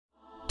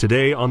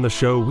Today on the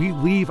show, we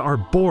leave our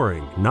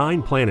boring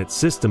 9-planet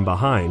system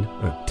behind,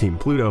 Team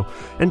Pluto,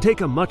 and take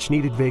a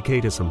much-needed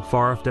vacay to some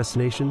far-off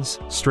destinations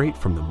straight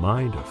from the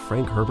mind of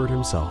Frank Herbert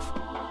himself.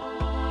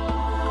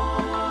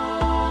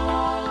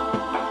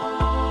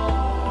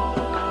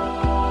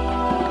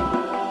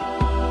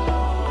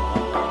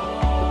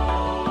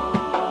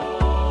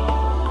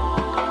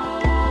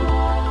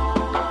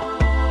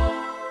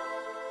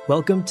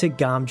 Welcome to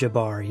Gom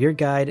Jabbar, your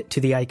guide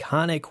to the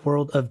iconic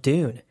world of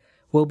Dune.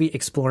 We'll be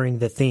exploring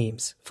the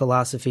themes,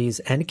 philosophies,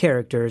 and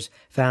characters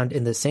found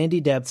in the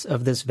sandy depths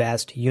of this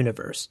vast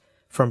universe,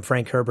 from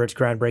Frank Herbert's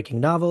groundbreaking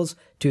novels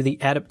to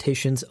the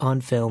adaptations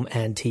on film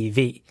and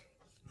TV.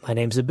 My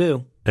name's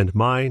Abu. And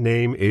my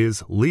name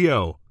is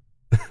Leo.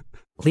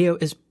 Leo,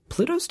 is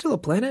Pluto still a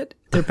planet?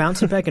 They're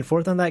bouncing back and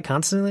forth on that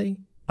constantly?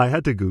 I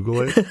had to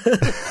Google it.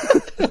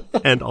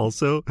 And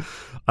also,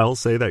 I'll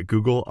say that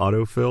Google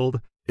autofilled,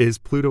 is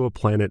Pluto a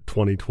planet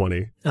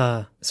 2020?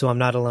 So I'm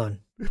not alone.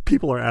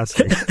 People are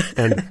asking.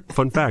 And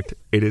fun fact,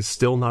 it is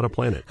still not a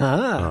planet.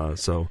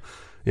 So,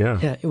 yeah.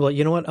 Yeah, well,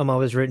 you know what? I'm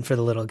always rooting for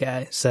the little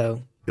guy,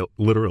 so...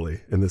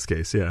 Literally, in this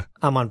case, yeah.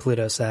 I'm on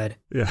Pluto's side.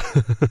 Yeah.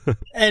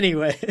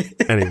 Anyway,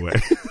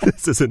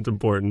 this isn't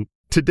important.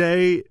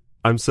 Today,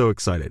 I'm so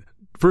excited.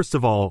 First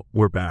of all,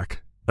 we're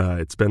back.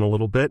 It's been a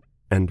little bit,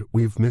 and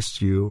we've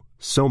missed you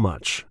so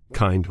much,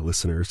 kind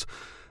listeners.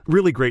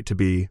 Really great to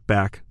be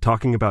back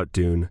talking about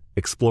Dune,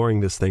 exploring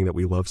this thing that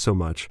we love so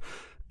much,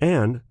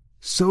 and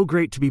so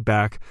great to be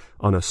back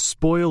on a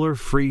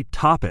spoiler-free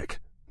topic.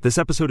 This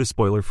episode is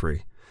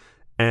spoiler-free.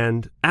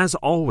 And as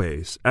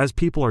always, as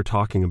people are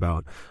talking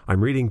about,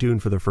 I'm reading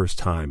Dune for the first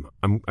time.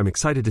 I'm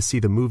excited to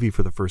see the movie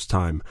for the first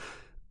time.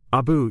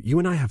 Abu, you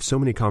and I have so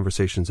many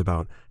conversations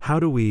about how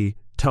do we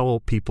tell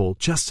people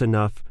just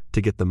enough to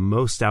get the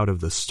most out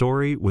of the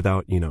story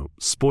without,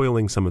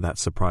 spoiling some of that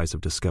surprise of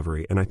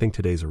discovery. And I think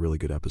today's a really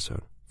good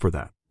episode for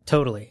that.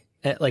 Totally.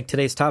 Like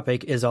today's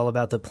topic is all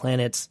about the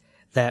planets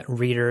that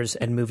readers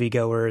and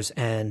moviegoers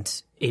and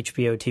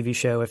HBO TV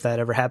show, if that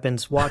ever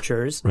happens,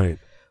 watchers right.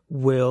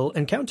 will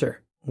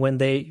encounter when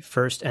they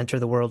first enter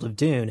the world of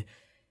Dune.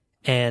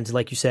 And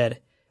like you said,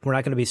 we're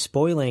not going to be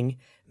spoiling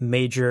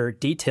major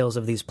details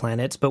of these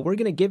planets, but we're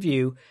going to give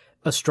you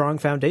a strong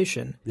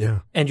foundation.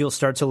 Yeah. And you'll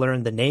start to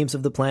learn the names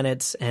of the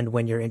planets, and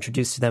when you're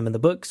introduced to them in the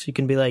books, you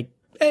can be like,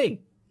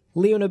 hey,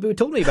 Leo and Abu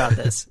told me about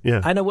this.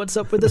 Yeah. I know what's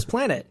up with this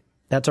planet.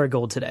 That's our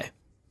goal today.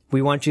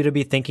 We want you to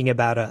be thinking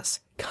about us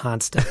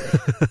constantly.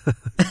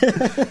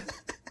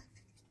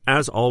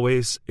 As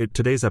always,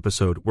 today's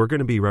episode, we're going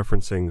to be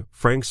referencing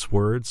Frank's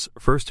words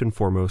first and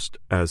foremost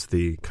as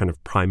the kind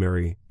of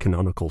primary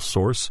canonical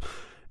source.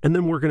 And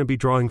then we're going to be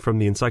drawing from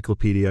the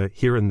encyclopedia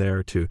here and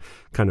there to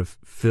kind of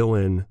fill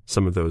in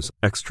some of those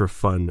extra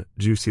fun,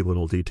 juicy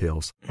little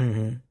details.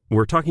 Mm-hmm.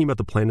 We're talking about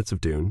the planets of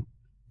Dune,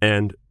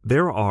 and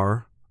there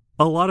are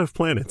a lot of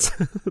planets.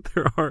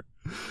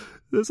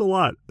 There's a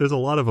lot. There's a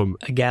lot of them.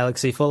 A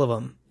galaxy full of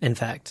them, in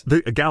fact.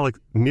 A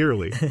galaxy,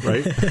 nearly,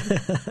 right?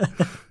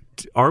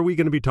 Are we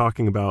going to be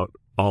talking about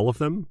all of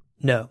them?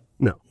 No.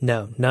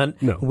 None.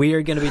 No. We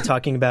are going to be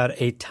talking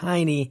about a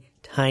tiny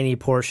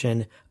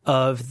portion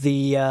of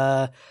the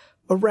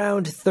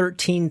around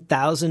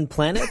 13,000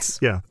 planets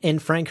in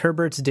Frank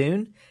Herbert's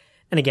Dune.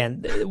 And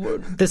again,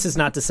 this is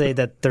not to say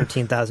that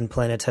 13,000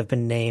 planets have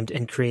been named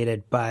and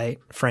created by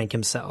Frank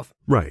himself.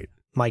 Right.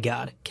 My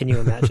God, can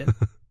you imagine?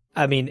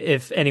 I mean,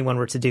 if anyone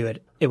were to do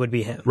it, it would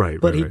be him. Right.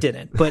 But he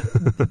didn't.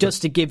 But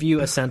just to give you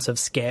a sense of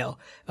scale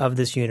of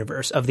this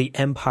universe, of the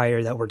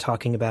empire that we're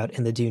talking about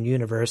in the Dune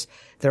universe,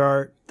 there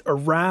are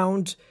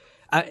around,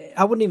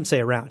 I wouldn't even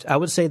say around, I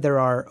would say there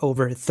are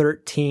over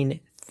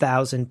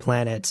 13,000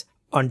 planets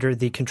under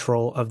the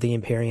control of the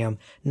Imperium,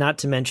 not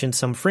to mention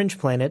some fringe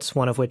planets,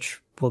 one of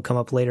which will come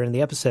up later in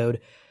the episode,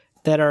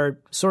 that are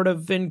sort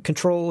of in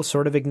control,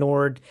 sort of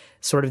ignored,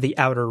 sort of the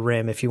outer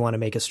rim, if you want to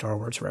make a Star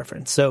Wars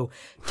reference. So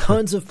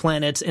tons of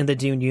planets in the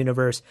Dune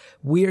universe.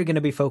 We are going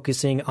to be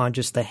focusing on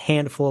just the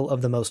handful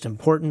of the most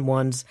important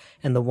ones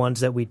and the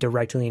ones that we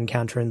directly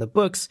encounter in the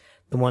books,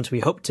 the ones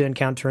we hope to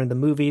encounter in the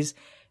movies,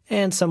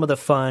 and some of the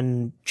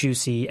fun,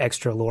 juicy,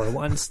 extra lore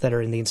ones that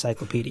are in the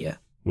encyclopedia.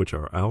 Which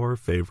are our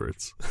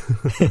favorites.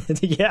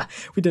 Yeah,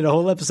 we did a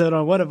whole episode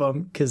on one of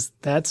them because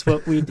that's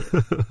what we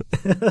do.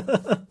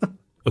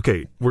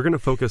 Okay, we're going to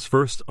focus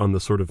first on the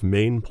sort of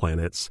main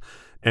planets,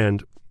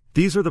 and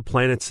these are the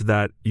planets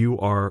that you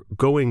are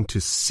going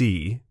to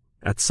see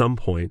at some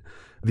point.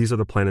 These are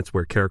the planets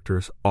where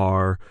characters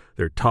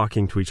they're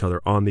talking to each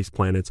other on these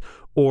planets,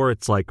 or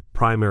it's like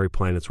primary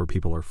planets where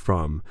people are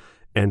from.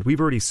 And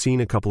we've already seen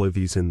a couple of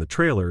these in the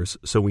trailers,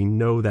 so we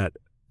know that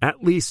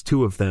at least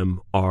two of them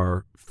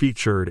are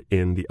featured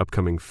in the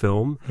upcoming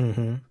film.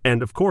 Mm-hmm.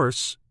 And of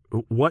course,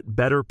 what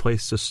better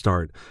place to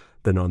start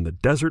than on the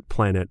desert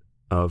planet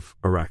of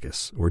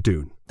Arrakis, or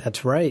Dune.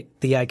 That's right.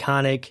 The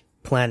iconic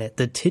planet,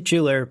 the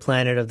titular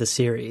planet of the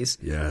series.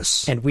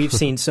 Yes. And we've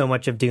seen so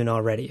much of Dune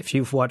already. If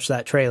you've watched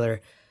that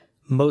trailer,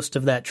 most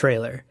of that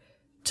trailer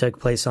took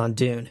place on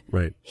Dune.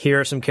 Right. Here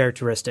are some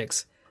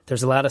characteristics.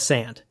 There's a lot of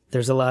sand.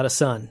 There's a lot of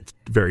sun.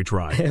 Very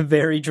dry.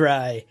 Very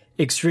dry.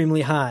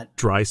 Extremely hot.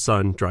 Dry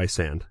sun, dry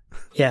sand.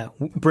 Yeah.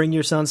 Bring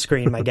your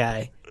sunscreen, my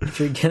guy, if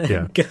you're going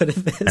to go to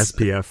this.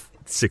 SPF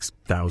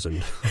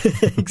 6,000.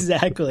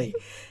 Exactly.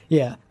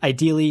 Yeah.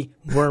 Ideally,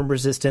 worm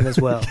resistant as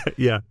well.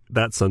 Yeah.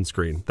 That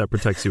sunscreen. That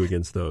protects you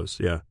against those.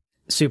 Yeah.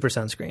 Super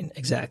sunscreen.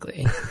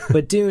 Exactly.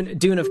 But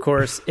Dune, of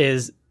course,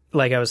 is,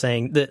 like I was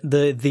saying,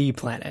 the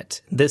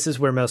planet. This is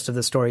where most of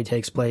the story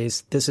takes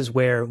place. This is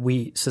where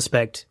we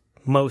suspect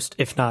most,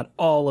 if not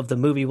all, of the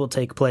movie will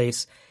take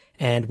place.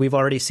 And we've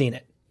already seen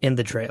it in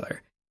the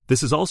trailer.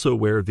 This is also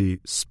where the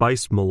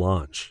spice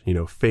melange,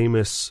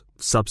 famous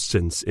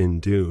substance in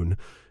Dune,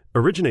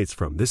 originates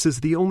from. This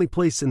is the only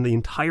place in the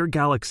entire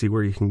galaxy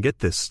where you can get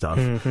this stuff.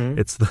 Mm-hmm.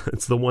 It's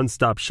the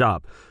one-stop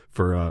shop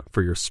for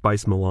your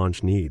spice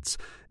melange needs.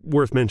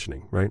 Worth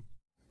mentioning, right?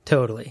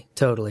 Totally.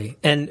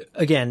 And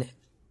again,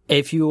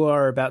 if you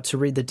are about to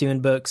read the Dune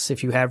books,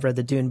 if you have read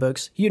the Dune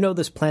books, you know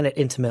this planet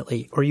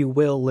intimately, or you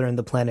will learn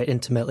the planet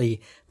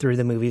intimately through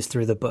the movies,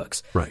 through the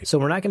books. Right. So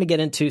we're not going to get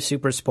into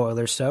super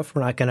spoiler stuff.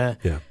 We're not going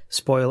to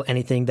spoil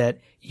anything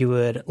that you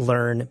would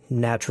learn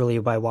naturally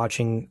by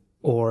watching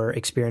or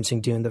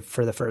experiencing Dune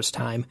for the first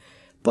time.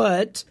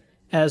 But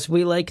as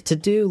we like to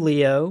do,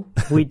 Leo,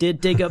 we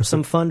did dig up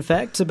some fun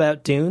facts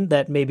about Dune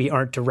that maybe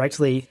aren't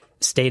directly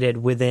stated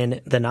within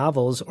the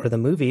novels or the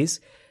movies,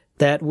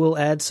 that will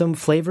add some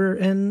flavor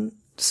and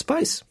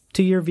spice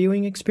to your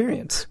viewing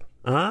experience.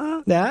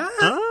 God.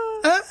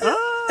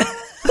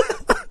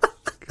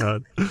 All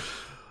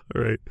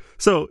right.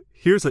 So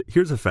here's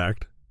a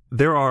fact.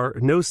 There are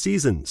no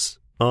seasons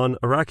on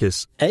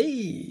Arrakis.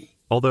 Hey.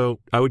 Although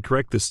I would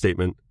correct this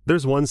statement.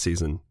 There's one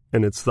season,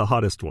 and it's the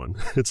hottest one.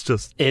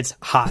 It's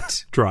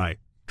hot. Dry,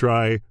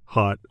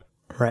 hot.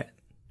 Right.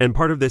 And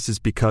part of this is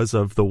because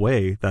of the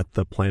way that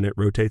the planet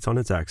rotates on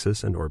its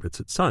axis and orbits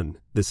its sun.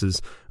 This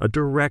is a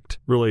direct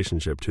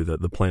relationship to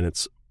the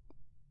planet's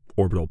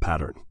orbital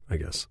pattern, I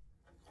guess.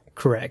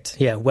 Correct.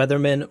 Yeah,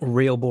 weathermen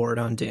real bored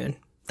on Dune.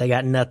 They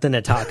got nothing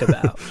to talk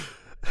about.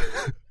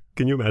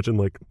 Can you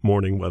imagine,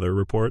 morning weather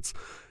reports?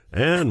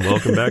 And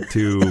welcome back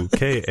to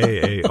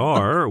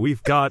KAAR.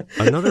 We've got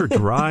another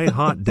dry,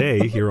 hot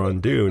day here on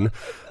Dune.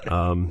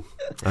 I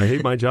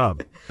hate my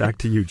job. Back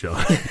to you,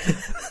 John.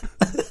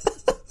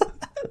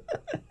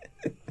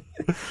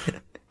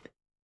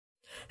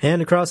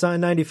 And across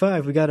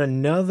I-95, we got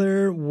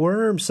another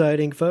worm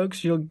sighting,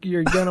 folks. You're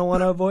going to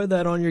want to avoid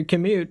that on your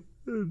commute.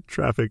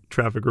 Traffic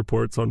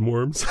reports on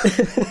worms.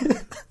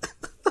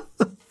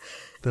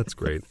 That's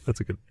great. That's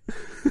a good...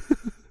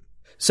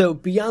 So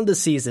beyond the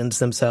seasons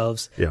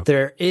themselves,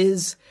 there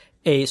is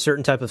a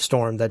certain type of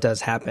storm that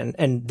does happen.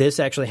 And this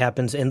actually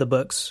happens in the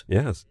books.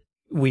 Yes.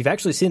 We've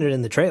actually seen it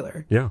in the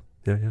trailer. Yeah.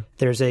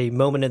 There's a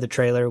moment in the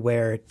trailer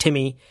where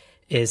Timmy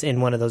is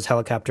in one of those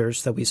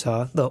helicopters that we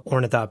saw, the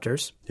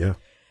ornithopters. Yeah.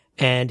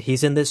 And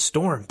he's in this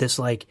storm, this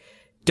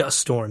dust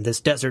storm,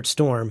 this desert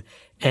storm.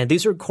 And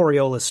these are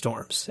Coriolis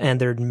storms. And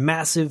they're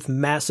massive,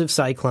 massive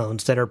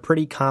cyclones that are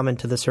pretty common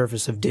to the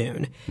surface of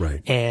Dune.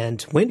 Right.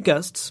 And wind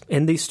gusts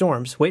in these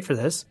storms, wait for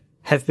this,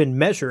 have been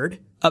measured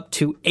up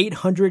to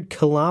 800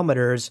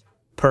 kilometers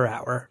per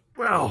hour.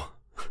 Wow.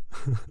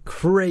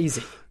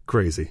 Crazy.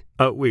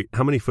 Wait,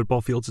 how many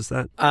football fields is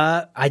that?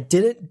 I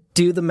didn't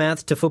do the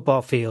math to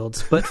football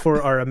fields, but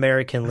for our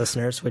American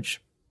listeners,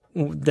 which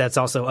that's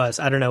also us.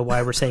 I don't know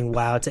why we're saying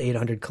wow to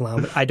 800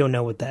 kilometers. I don't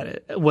know what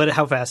that is.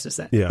 How fast is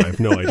that? Yeah, I have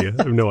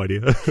no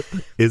idea.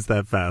 Is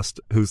that fast?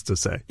 Who's to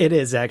say? It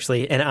is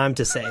actually, and I'm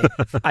to say.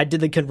 I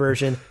did the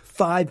conversion,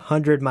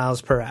 500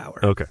 miles per hour.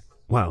 Okay.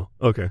 Wow.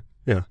 Okay.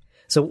 Yeah.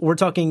 So we're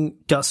talking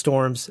dust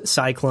storms,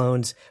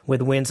 cyclones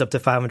with winds up to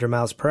 500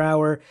 miles per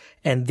hour.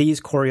 And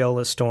these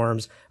Coriolis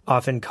storms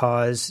often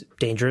cause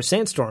dangerous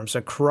sandstorms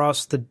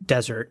across the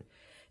desert.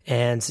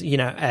 And,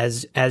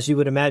 as you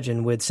would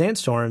imagine with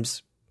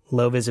sandstorms,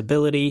 low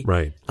visibility,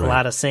 right. A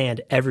lot of sand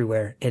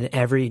everywhere in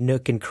every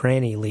nook and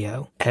cranny,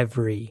 Leo.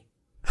 Every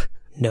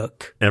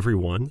nook. Every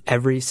one?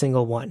 Every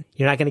single one.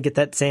 You're not going to get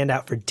that sand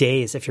out for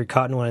days if you're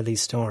caught in one of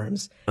these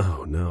storms.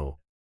 Oh, no.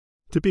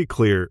 To be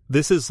clear,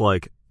 this is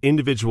like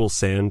individual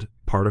sand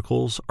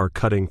particles are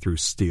cutting through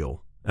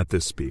steel at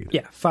this speed.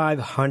 Yeah,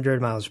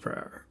 500 miles per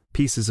hour.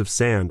 Pieces of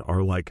sand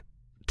are like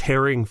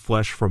tearing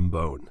flesh from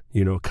bone,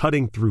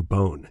 cutting through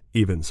bone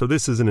even. So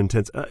this is an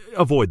intense...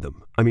 avoid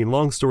them. I mean,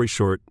 long story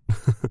short,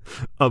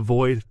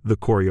 avoid the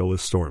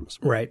Coriolis storms.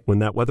 Right. When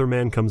that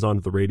weatherman comes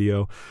onto the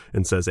radio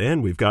and says,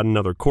 and we've got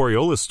another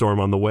Coriolis storm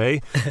on the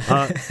way,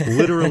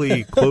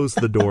 literally close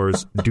the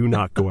doors. Do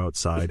not go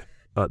outside.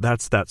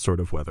 That's that sort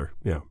of weather.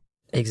 Yeah.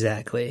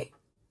 Exactly.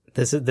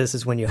 This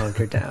is when you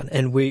hunker down.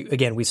 And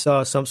we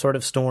saw some sort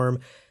of storm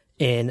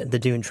in the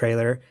Dune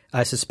trailer.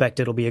 I suspect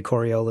it'll be a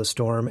Coriolis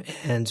storm,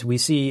 and we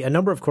see a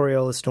number of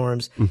Coriolis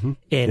storms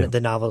in the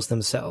novels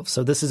themselves.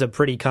 So this is a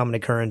pretty common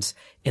occurrence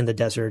in the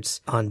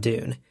deserts on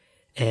Dune,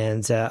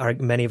 and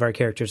many of our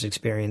characters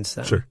experience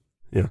them. Sure,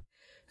 yeah.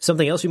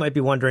 Something else you might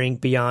be wondering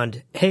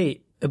beyond,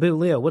 hey, Abu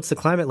Leo, what's the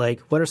climate like?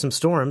 What are some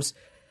storms?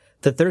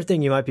 The third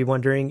thing you might be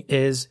wondering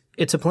is,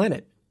 it's a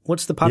planet.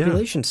 What's the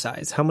population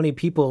size? How many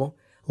people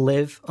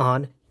live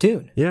on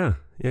Dune. Yeah.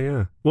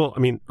 Well, I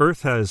mean,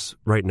 Earth has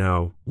right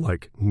now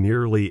like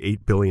nearly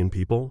 8 billion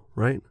people,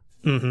 right?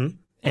 Mm-hmm.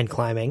 And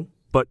climbing.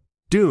 But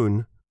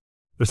Dune,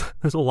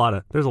 there's a lot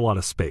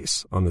of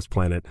space on this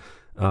planet,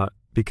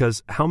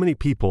 because how many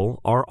people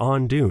are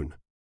on Dune?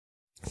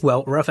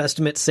 Well, rough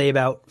estimates say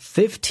about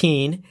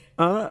 15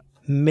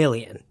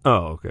 million.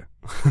 Oh, okay.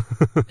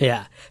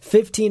 Yeah,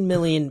 15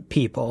 million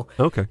people.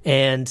 Okay.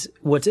 And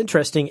what's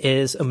interesting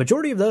is a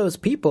majority of those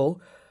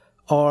people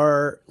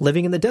are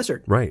living in the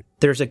desert. Right.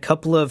 There's a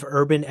couple of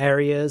urban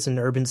areas and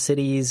urban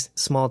cities,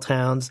 small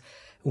towns,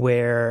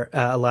 where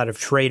a lot of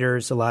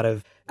traders, a lot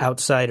of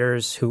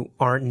outsiders who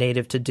aren't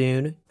native to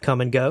Dune come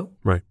and go.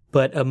 Right.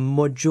 But a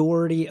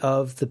majority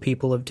of the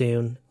people of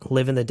Dune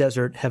live in the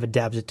desert, have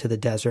adapted to the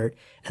desert,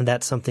 and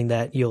that's something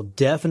that you'll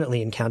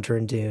definitely encounter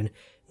in Dune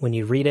when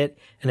you read it,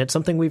 and it's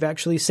something we've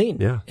actually seen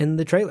in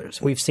the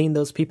trailers. We've seen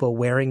those people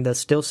wearing the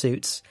still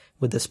suits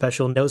with the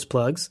special nose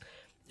plugs,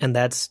 and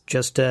that's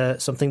just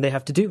something they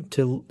have to do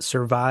to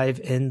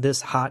survive in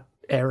this hot,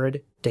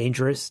 arid,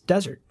 dangerous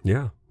desert.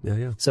 Yeah.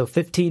 So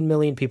 15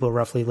 million people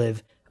roughly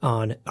live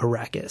on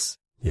Arrakis.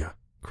 Yeah,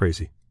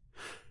 crazy.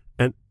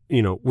 And,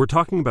 you know, we're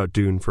talking about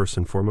Dune first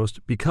and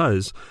foremost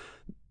because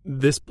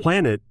this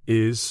planet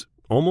is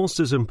almost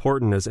as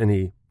important as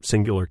any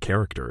singular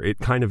character. It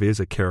kind of is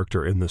a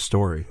character in the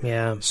story.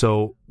 Yeah.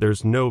 So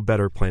there's no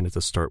better planet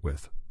to start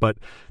with. But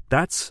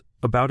that's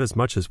about as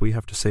much as we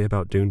have to say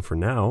about Dune for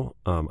now.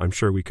 I'm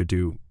sure we could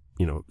do,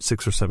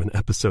 6 or 7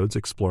 episodes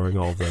exploring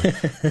all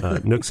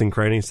the nooks and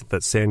crannies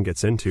that Sand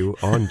gets into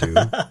on Dune.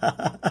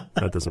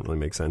 That doesn't really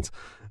make sense.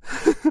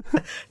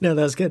 No,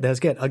 that was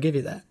good. I'll give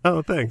you that.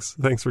 Oh, thanks.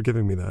 Thanks for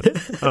giving me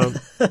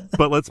that.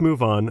 But let's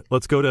move on.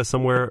 Let's go to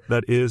somewhere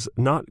that is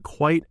not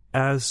quite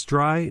as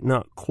dry,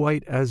 not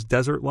quite as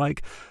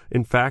desert-like.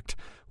 In fact,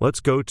 let's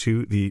go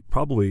to the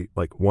probably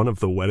like one of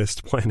the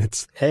wettest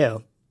planets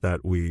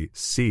that we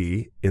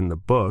see in the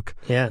book.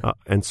 Yeah.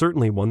 And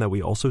certainly one that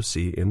we also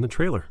see in the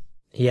trailer.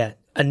 Yeah.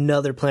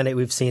 Another planet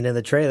we've seen in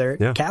the trailer,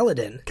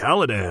 Caladan.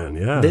 Caladan,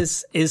 yeah.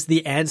 This is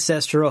the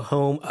ancestral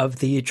home of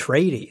the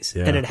Atreides,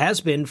 and it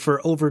has been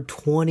for over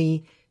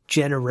 20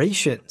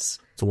 generations.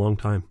 It's a long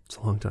time.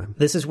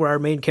 This is where our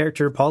main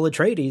character, Paul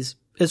Atreides,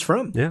 is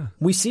from. Yeah.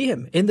 We see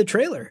him in the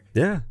trailer.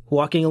 Yeah.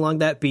 Walking along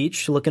that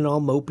beach, looking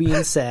all mopey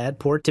and sad.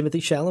 Poor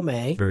Timothée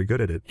Chalamet. Very good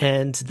at it.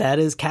 And that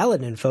is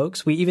Caladan,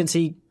 folks. We even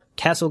see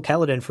Castle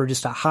Caladan for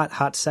just a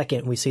hot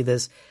second. We see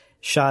this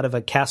shot of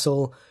a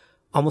castle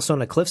almost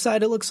on a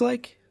cliffside, it looks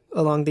like,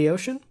 along the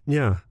ocean.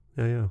 Yeah.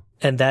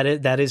 And that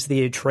is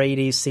the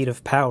Atreides seat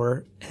of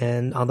power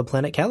and on the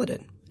planet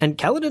Caladan. And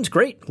Caladan's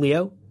great,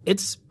 Leo.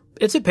 It's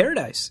a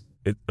paradise.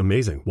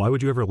 Amazing. Why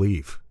would you ever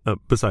leave?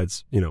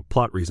 Besides,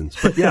 plot reasons.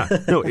 But yeah,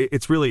 no,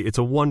 it's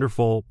a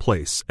wonderful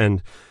place.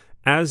 And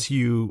as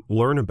you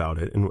learn about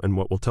it, and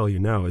what we'll tell you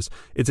now is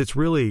it's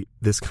really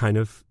this kind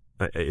of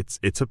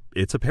it's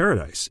a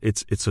paradise.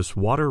 It's this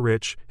water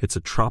rich. It's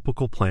a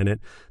tropical planet.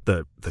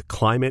 The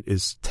climate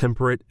is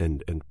temperate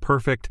and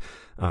perfect.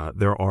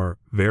 There are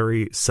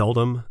very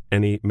seldom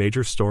any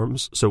major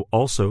storms. So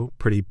also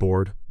pretty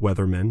bored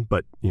weathermen,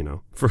 but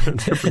for a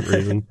different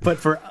reason. But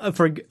for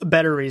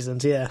better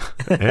reasons, yeah.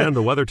 And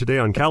the weather today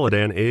on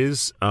Caladan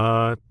is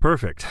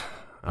perfect.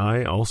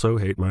 I also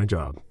hate my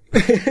job.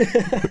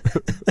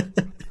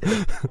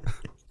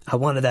 I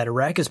wanted that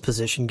Arrakis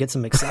position, get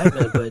some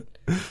excitement, but...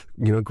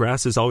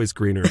 grass is always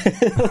greener.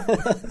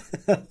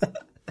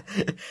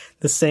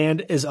 The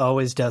sand is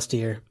always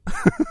dustier.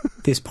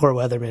 These poor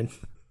weathermen.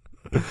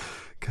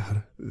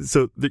 God.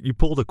 So you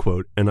pulled a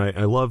quote, and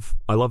I love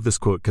this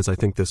quote because I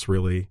think this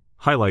really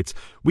highlights...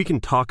 We can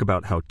talk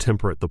about how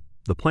temperate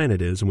the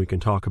planet is, and we can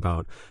talk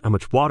about how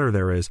much water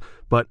there is,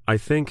 but I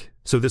think...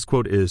 So this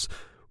quote is,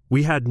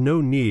 "We had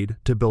no need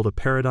to build a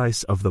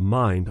paradise of the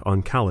mind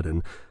on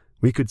Caladan.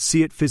 We could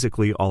see it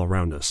physically all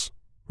around us,"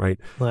 right?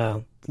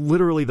 Wow.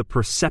 Literally, the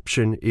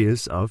perception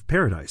is of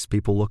paradise.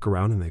 People look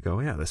around and they go,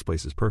 yeah, this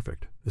place is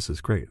perfect. This is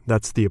great.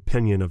 That's the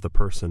opinion of the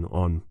person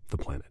on the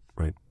planet,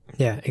 right?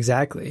 Yeah,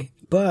 exactly.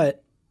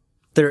 But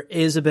there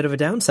is a bit of a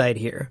downside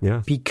here.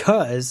 Yeah.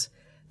 Because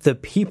the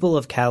people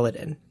of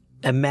Caladan,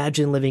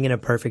 imagine living in a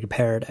perfect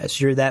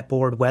paradise. You're that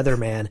bored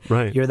weatherman.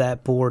 Right. You're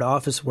that bored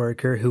office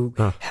worker who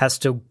has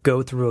to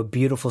go through a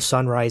beautiful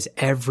sunrise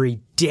every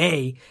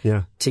day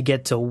to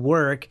get to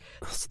work.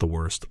 That's the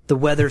worst. The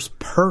weather's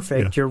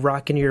perfect. You're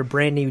rocking your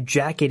brand new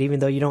jacket even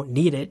though you don't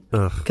need it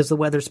because the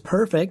weather's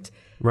perfect.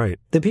 Right.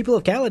 The people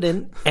of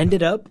Caladan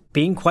ended up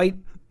being quite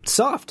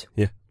soft.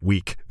 Yeah.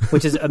 Weak.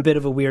 Which is a bit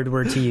of a weird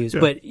word to use.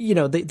 But,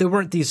 they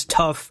weren't these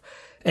tough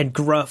and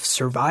gruff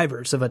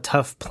survivors of a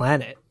tough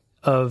planet.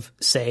 Of,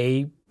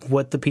 say,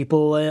 what the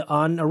people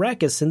on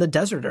Arrakis in the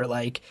desert are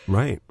like.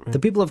 Right. The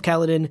people of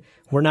Caladan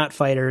were not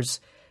fighters.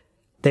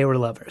 They were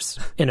lovers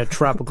in a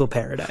tropical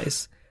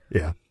paradise.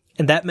 Yeah.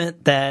 And that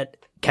meant that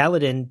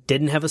Caladan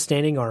didn't have a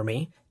standing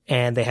army,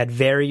 and they had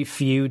very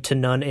few to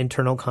none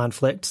internal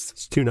conflicts.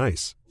 It's too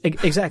nice.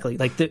 Exactly.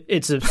 Like,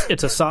 it's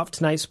a soft,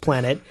 nice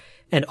planet.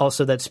 And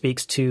also that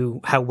speaks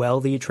to how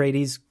well the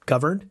Atreides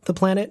governed the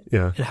planet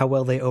and how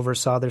well they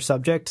oversaw their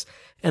subjects.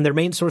 And their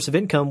main source of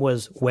income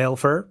was whale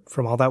fur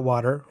from all that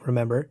water,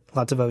 remember,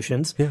 lots of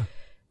oceans,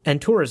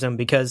 and tourism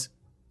because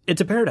it's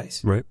a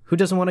paradise. Right. Who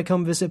doesn't want to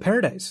come visit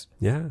paradise?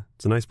 Yeah,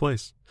 it's a nice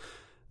place.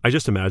 I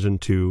just imagine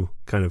two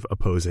kind of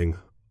opposing,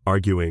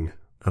 arguing,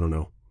 I don't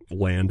know,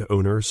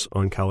 landowners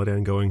on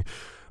Caladan going,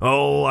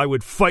 oh, I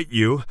would fight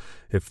you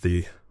if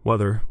the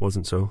weather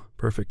wasn't so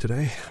perfect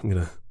today. I'm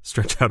going to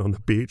stretch out on the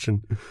beach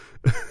and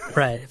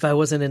right, if I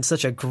wasn't in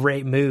such a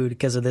great mood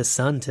because of this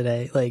sun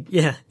today, like,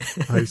 yeah.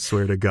 I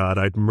swear to God,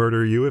 I'd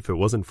murder you if it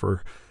wasn't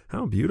for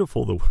how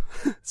beautiful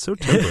it's so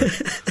temperate.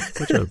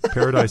 Such a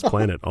paradise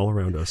planet all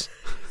around us.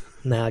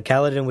 Nah,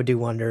 Caladan would do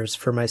wonders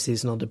for my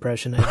seasonal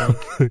depression, I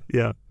think.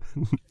 Yeah.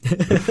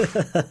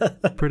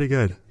 Pretty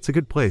good. It's a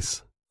good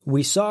place.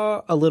 We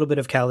saw a little bit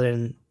of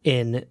Caladan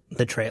in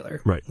the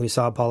trailer. Right. We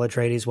saw Paul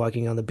Atreides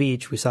walking on the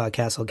beach. We saw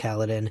Castle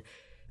Caladan.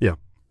 Yeah.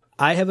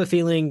 I have a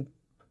feeling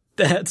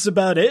that's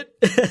about it.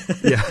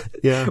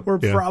 Yeah. We're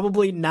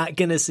probably not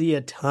going to see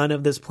a ton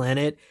of this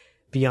planet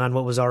beyond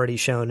what was already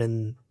shown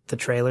in the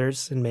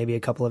trailers and maybe a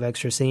couple of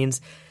extra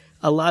scenes.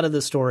 A lot of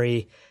the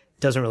story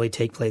doesn't really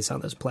take place on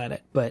this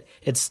planet, but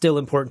it's still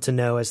important to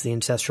know as the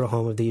ancestral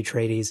home of the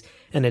Atreides.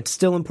 And it's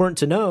still important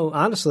to know,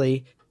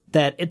 honestly,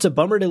 that it's a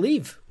bummer to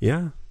leave.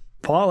 Yeah.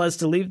 Paul has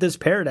to leave this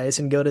paradise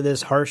and go to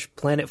this harsh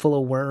planet full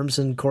of worms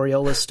and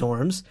Coriolis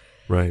storms.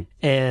 Right.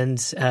 And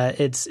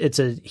it's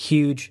a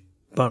huge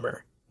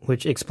bummer,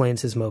 which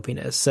explains his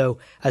mopiness. So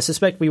I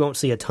suspect we won't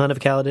see a ton of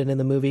Caladan in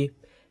the movie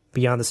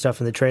beyond the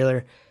stuff in the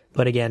trailer.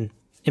 But again,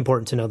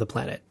 important to know the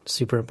planet.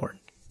 Super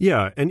important.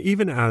 Yeah. And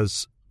even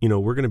as, you know,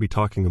 we're going to be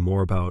talking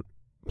more about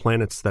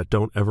planets that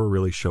don't ever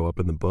really show up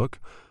in the book,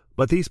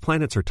 but these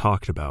planets are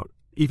talked about,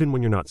 even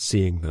when you're not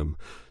seeing them.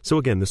 So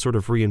again, this sort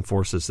of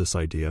reinforces this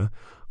idea.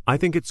 I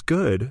think it's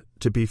good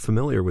to be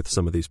familiar with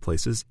some of these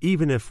places,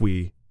 even if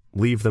we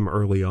leave them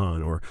early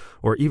on, or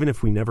even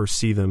if we never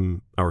see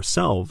them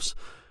ourselves.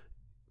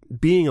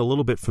 Being a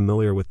little bit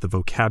familiar with the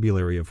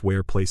vocabulary of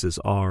where places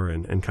are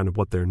and kind of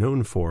what they're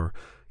known for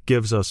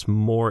gives us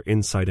more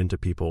insight into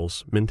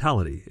people's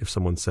mentality. If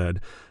someone said,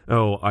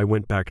 oh, I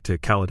went back to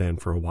Caladan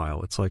for a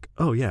while, it's like,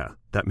 oh yeah,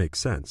 that makes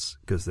sense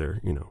because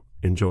they're, you know,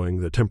 enjoying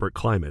the temperate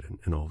climate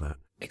and all that.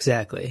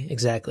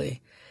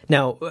 Exactly.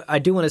 Now, I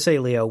do want to say,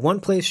 Leo,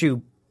 one place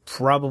you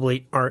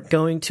probably aren't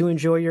going to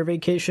enjoy your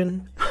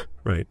vacation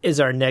right, is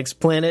our next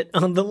planet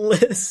on the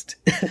list.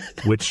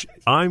 Which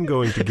I'm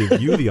going to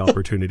give you the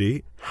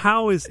opportunity.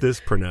 How is this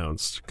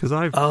pronounced? Because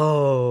I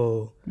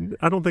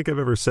don't think I've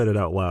ever said it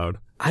out loud.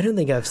 I don't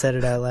think I've said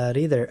it out loud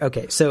either.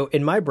 Okay, so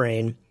in my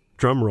brain,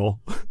 drum roll,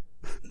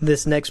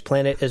 this next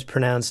planet is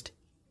pronounced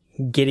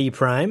Giddy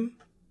Prime.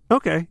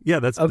 Okay, yeah,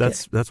 that's what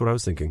I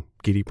was thinking.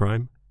 Giddy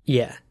Prime.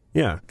 Yeah,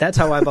 that's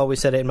how I've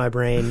always said it in my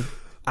brain.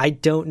 I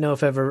don't know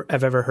if I've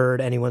ever heard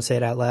anyone say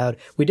it out loud.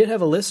 We did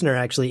have a listener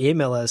actually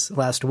email us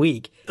last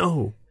week.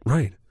 Oh,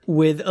 right.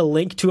 With a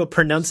link to a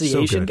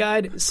pronunciation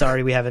guide.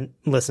 Sorry, we haven't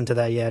listened to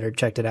that yet or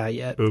checked it out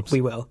yet. Oops.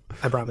 We will,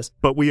 I promise.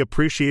 But we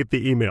appreciate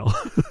the email.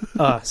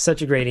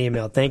 Such a great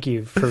email. Thank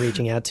you for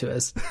reaching out to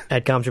us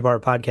at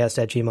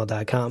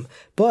comjabarpodcast@gmail.com.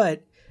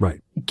 But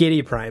right,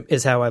 Giddy Prime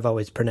is how I've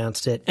always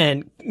pronounced it.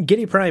 And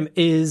Giddy Prime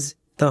is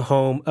the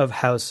home of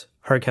House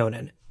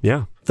Harkonnen.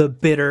 Yeah. The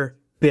bitter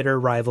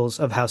rivals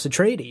of House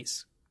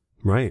Atreides.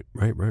 Right.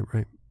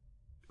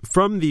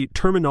 From the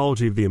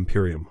terminology of the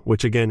Imperium,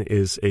 which again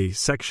is a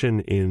section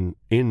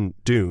in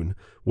Dune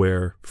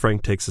where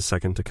Frank takes a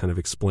second to kind of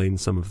explain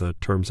some of the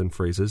terms and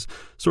phrases,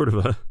 sort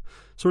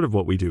of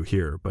what we do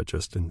here, but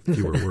just in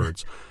fewer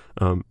words.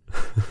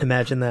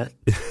 Imagine that.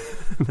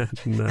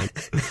 Imagine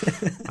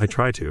that. I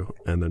try to,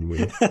 and then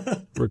we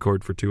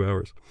record for 2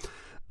 hours.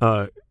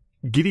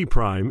 Giddy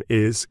Prime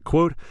is,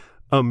 quote,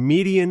 a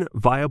median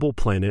viable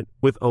planet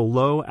with a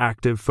low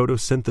active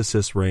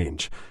photosynthesis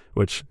range,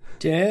 which...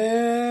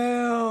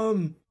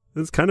 Damn!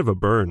 That's kind of a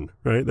burn,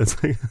 right?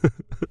 That's like...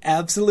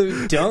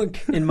 Absolute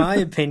dunk, in my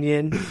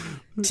opinion.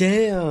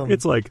 Damn.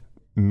 It's like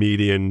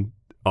median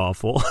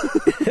awful.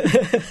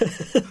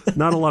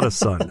 Not a lot of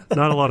sun.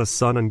 Not a lot of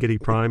sun on Giddy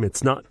Prime.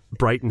 It's not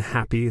bright and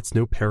happy. It's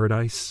no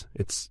paradise.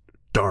 It's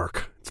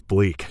dark. It's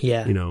bleak.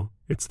 Yeah. You know,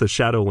 it's the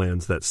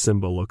Shadowlands that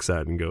Simba looks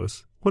at and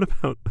goes, what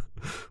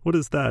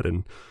is that?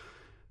 And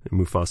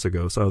Mufasa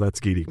goes, oh, that's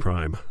Giddy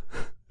Prime.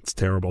 It's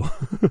terrible.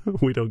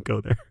 We don't go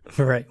there.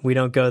 Right. We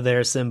don't go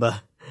there,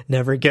 Simba.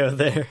 Never go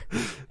there.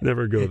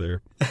 Never go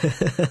there.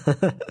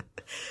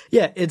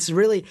 Yeah, it's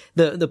really,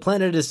 the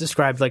planet is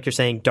described, like you're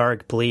saying,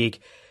 dark,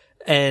 bleak.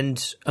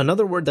 And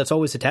another word that's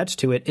always attached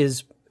to it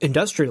is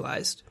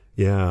industrialized.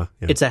 Yeah.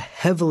 It's a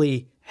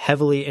heavily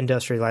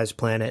industrialized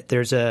planet.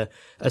 There's a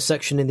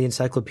section in the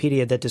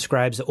encyclopedia that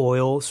describes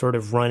oil sort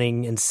of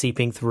running and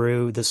seeping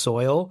through the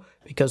soil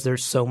because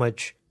there's so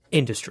much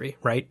industry,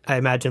 right? I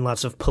imagine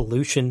lots of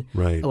pollution,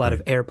 a lot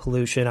of air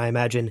pollution. I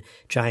imagine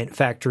giant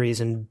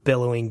factories and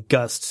billowing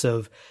gusts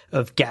of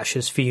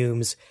gaseous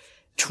fumes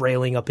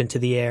trailing up into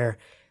the air.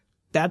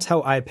 that's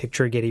how I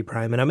picture Giddy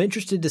Prime, and I'm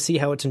interested to see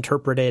how it's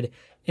interpreted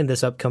in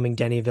this upcoming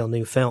Denis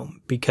Villeneuve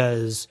film,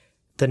 because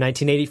the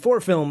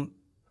 1984 film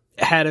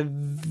had a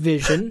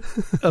vision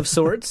of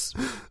sorts.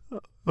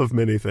 Of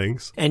many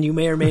things. And you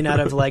may or may not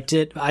have liked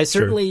it. I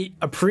certainly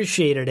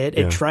appreciated it.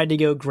 It tried to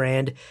go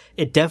grand.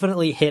 It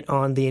definitely hit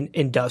on the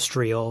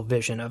industrial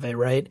vision of it,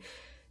 right?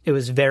 It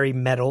was very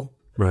metal.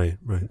 Right.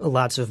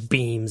 Lots of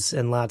beams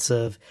and lots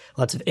of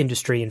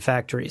industry and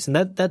factories. And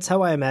that's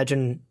how I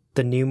imagine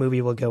the new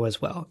movie will go as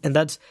well. And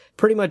that's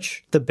pretty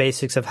much the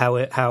basics of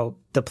how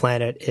the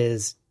planet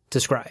is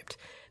described.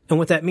 And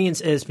what that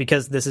means is,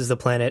 because this is the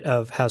planet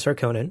of House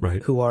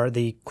Harkonnen, who are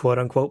the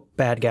quote-unquote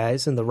bad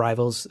guys and the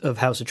rivals of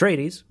House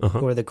Atreides,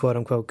 who are the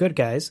quote-unquote good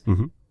guys,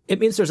 it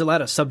means there's a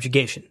lot of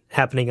subjugation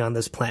happening on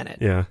this planet.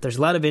 Yeah. There's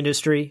a lot of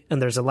industry,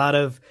 and there's a lot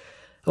of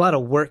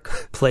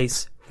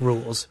workplace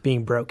rules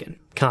being broken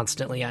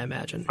constantly, I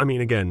imagine. I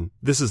mean, again,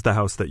 this is the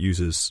house that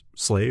uses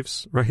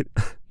slaves, right?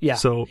 Yeah.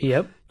 So,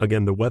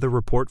 again, the weather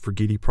report for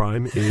Giddy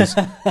Prime is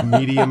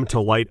medium to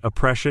light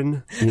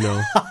oppression,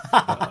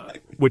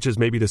 which is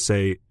maybe to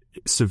say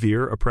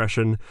severe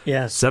oppression.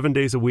 Yes. 7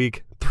 days a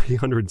week,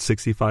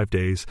 365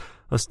 days,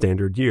 a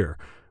standard year,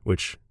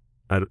 which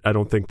I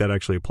don't think that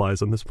actually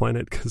applies on this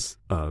planet, because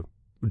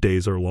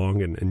days are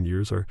long and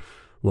years are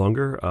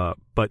longer.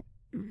 But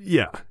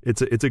yeah,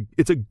 it's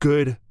a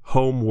good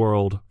home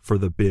world for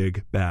the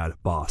big bad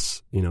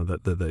boss,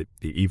 the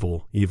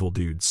evil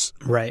dudes.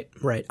 Right.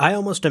 I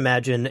almost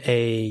imagine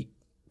a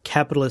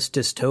capitalist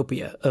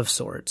dystopia of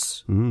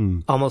sorts.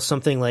 Almost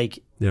something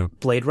like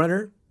Blade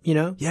Runner,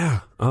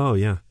 Yeah. Oh,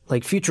 yeah.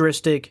 Like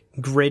futuristic,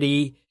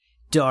 gritty,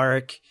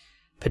 dark,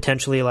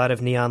 potentially a lot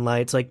of neon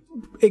lights. Like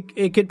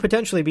it could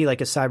potentially be like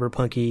a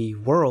cyberpunky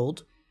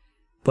world,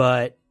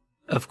 but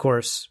of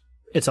course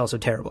it's also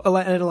terrible.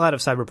 And a lot of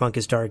cyberpunk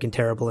is dark and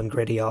terrible and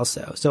gritty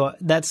also. So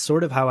that's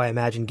sort of how I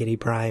imagine Giddy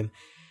Prime.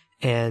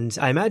 And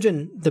I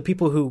imagine the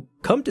people who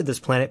come to this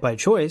planet by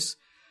choice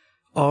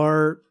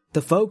are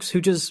the folks who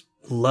just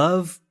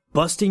love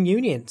busting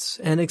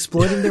unions and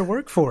exploiting their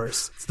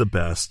workforce. It's the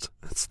best.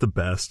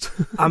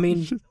 I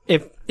mean,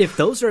 if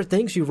those are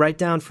things you write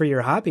down for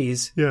your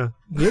hobbies, you're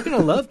gonna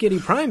love Giddy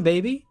Prime,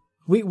 baby.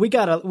 We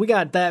got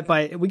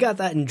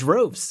that in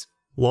droves.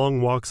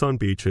 Long walks on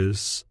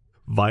beaches,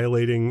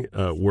 violating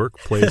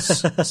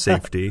workplace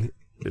safety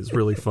is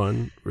really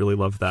fun. Really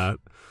love that.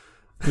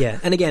 Yeah,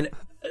 and again,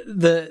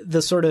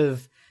 the sort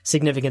of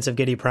significance of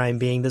Giddy Prime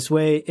being this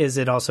way is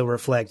it also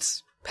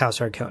reflects House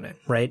Harkonnen,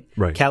 right?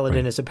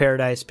 Kaladin is a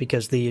paradise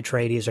because the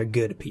Atreides are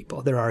good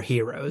people. They're our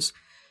heroes.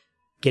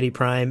 Giddy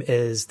Prime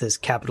is this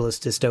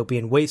capitalist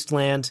dystopian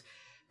wasteland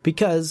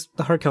because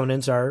the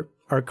Harkonnens are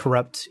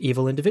corrupt,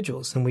 evil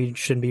individuals, and we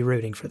shouldn't be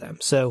rooting for them.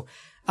 So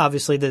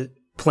obviously the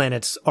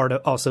planets are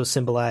to also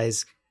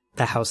symbolize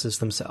the houses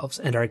themselves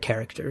and our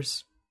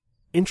characters.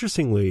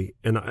 Interestingly,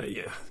 and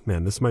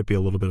this might be a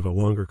little bit of a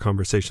longer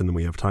conversation than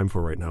we have time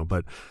for right now,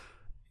 but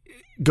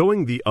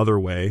going the other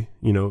way,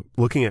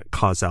 looking at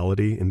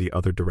causality in the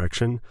other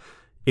direction,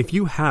 if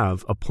you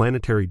have a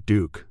planetary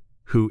duke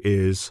who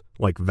is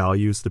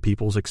values the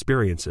people's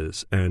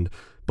experiences and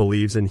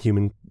believes in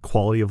human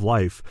quality of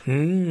life,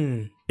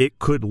 it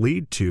could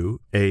lead to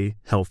a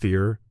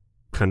healthier,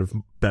 kind of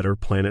better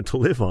planet to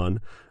live on.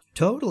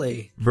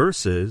 Totally.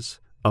 Versus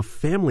a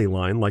family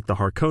line like the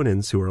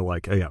Harkonnens, who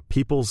are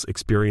people's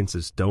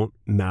experiences don't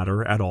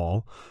matter at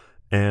all.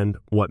 And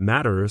what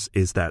matters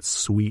is that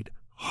sweet,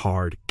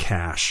 hard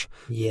cash.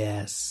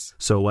 Yes.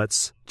 So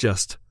let's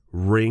just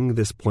wring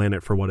this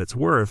planet for what it's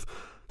worth.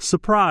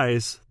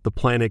 Surprise, the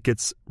planet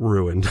gets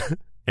ruined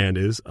and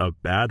is a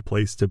bad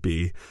place to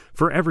be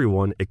for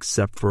everyone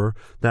except for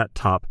that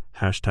top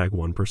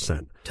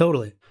 #1%.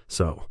 Totally.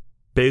 So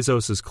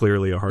Bezos is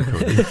clearly a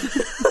Harkonnen.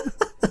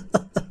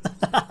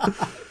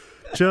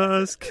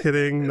 Just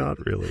kidding, not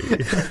really.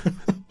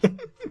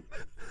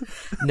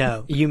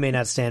 No, you may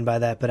not stand by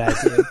that, but I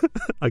do.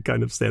 I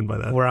kind of stand by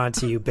that. We're on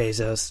to you,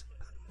 Bezos.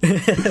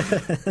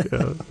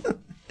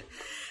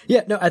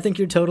 Yeah, no, I think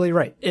you're totally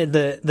right.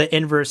 The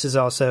inverse is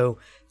also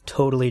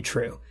totally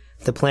true.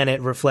 The planet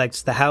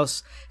reflects the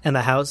house, and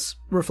the house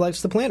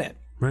reflects the planet.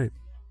 Right.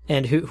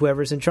 And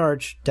whoever's in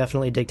charge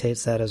definitely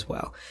dictates that as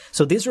well.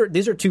 So these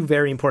are two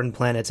very important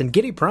planets, and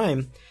Giddy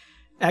Prime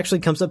actually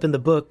comes up in the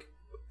book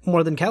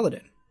more than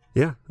Kaladin.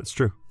 Yeah, that's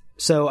true.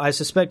 So I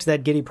suspect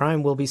that Giddy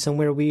Prime will be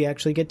somewhere we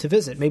actually get to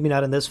visit. Maybe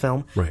not in this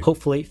film. Right.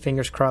 Hopefully,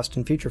 fingers crossed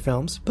in future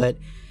films. But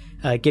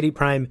Giddy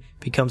Prime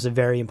becomes a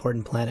very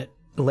important planet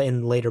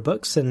in later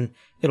books, and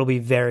it'll be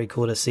very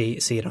cool to see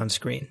it on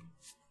screen.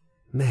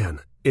 Man,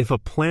 if a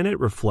planet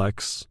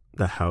reflects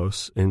the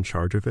house in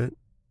charge of it,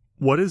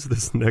 what does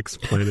this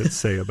next planet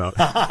say about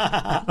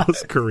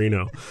House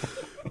Carino?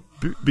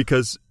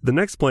 Because the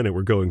next planet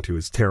we're going to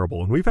is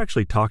terrible, and we've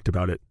actually talked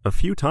about it a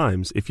few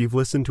times. If you've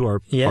listened to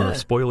our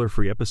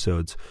spoiler-free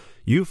episodes,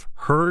 you've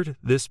heard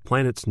this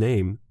planet's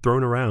name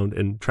thrown around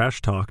and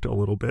trash talked a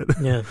little bit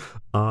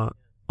on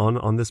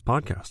this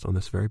podcast, on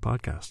this very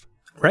podcast.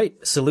 Right,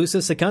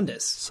 Seleucus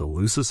Secundus.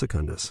 Seleucus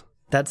Secundus.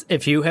 That's,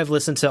 if you have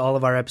listened to all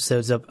of our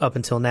episodes up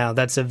until now,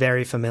 that's a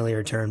very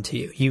familiar term to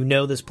you. You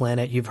know this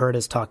planet. You've heard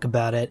us talk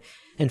about it.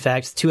 In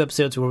fact, 2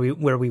 episodes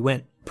where we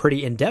went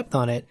pretty in depth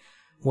on it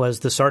was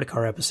the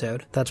Sardaukar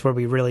episode. That's where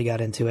we really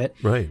got into it.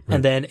 Right.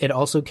 And then it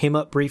also came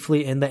up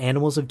briefly in the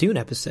Animals of Dune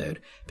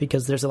episode,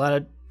 because there's a lot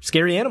of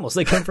scary animals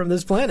that come from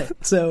this planet.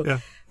 So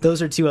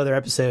those are 2 other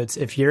episodes.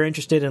 If you're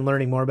interested in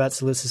learning more about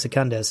Seleucus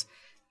Secundus,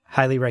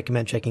 highly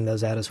recommend checking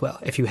those out as well,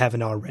 if you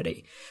haven't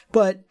already.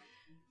 But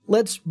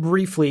let's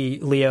briefly,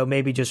 Leo,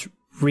 maybe just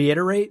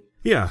reiterate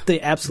the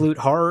absolute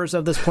horrors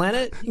of this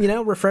planet,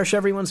 refresh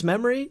everyone's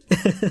memory.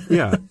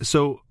 Yeah.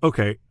 So,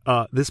 okay.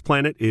 This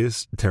planet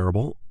is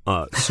terrible.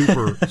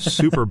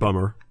 Super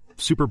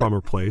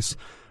bummer place.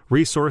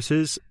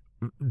 Resources,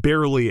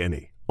 barely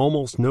any.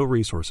 Almost no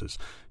resources.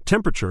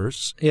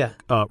 Temperatures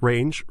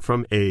range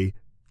from a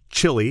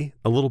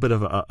little bit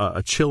of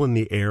a chill in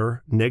the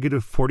air,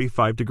 negative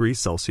 45 degrees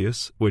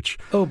Celsius, which...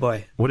 Oh,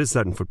 boy. What is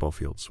that in football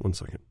fields? 1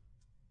 second.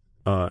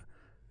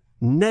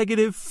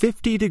 Negative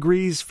 50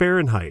 degrees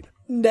Fahrenheit.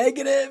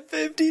 Negative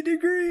 50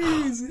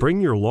 degrees.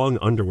 Bring your long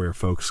underwear,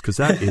 folks, because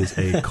that is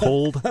a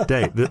cold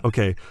day.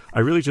 Okay, I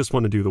really just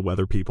want to do the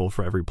weather people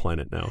for every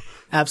planet now.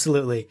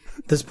 Absolutely.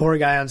 This poor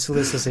guy on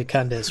Seleucus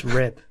Secundus,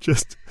 rip.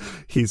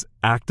 He's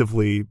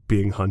actively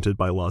being hunted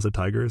by Laza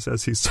tigers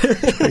as he's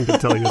trying to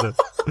tell you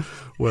the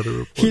weather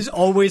report. He's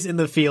always in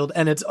the field,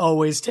 and it's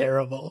always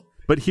terrible.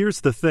 But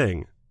here's the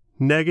thing.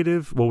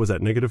 Negative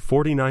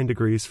 49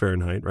 degrees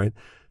Fahrenheit, right?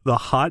 The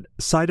hot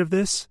side of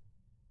this,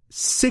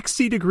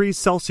 60 degrees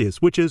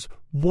Celsius, which is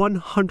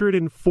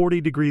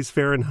 140 degrees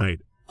Fahrenheit.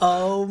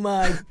 Oh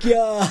my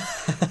God.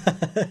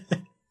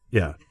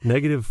 Yeah,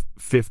 negative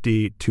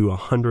 50 to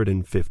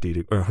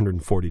 150 or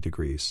 140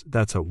 degrees.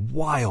 That's a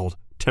wild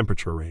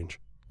temperature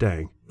range.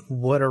 Dang.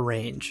 What a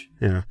range.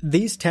 Yeah.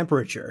 These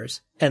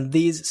temperatures and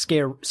these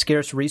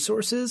scarce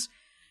resources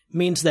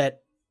means that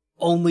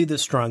only the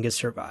strongest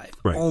survive.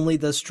 Right. Only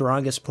the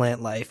strongest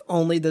plant life.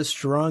 Only the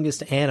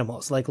strongest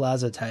animals like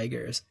Laza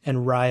tigers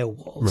and Raya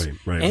wolves.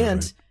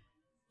 Right.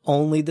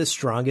 Only the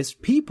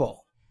strongest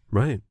people.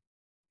 Right.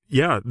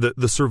 Yeah, the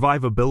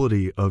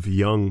survivability of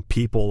young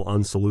people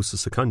on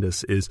Seleucus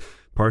Secundus is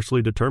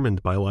partially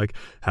determined by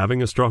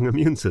having a strong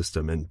immune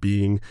system and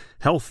being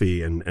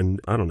healthy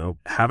and I don't know,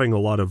 having a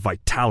lot of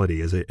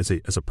vitality as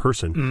a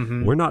person.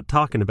 Mm-hmm. We're not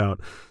talking about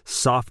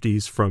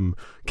softies from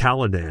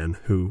Caladan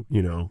who,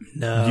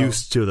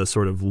 used to the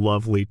sort of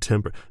lovely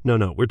temper.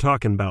 No, we're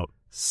talking about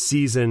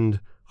seasoned,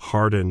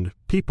 hardened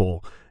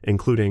people,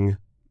 including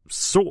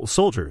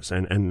soldiers,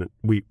 and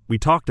we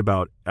talked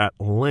about at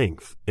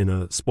length in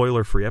a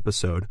spoiler-free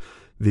episode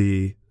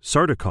the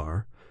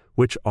Sardaukar,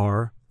 which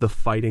are the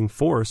fighting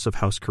force of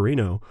House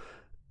Carino,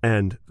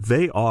 and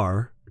they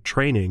are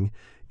training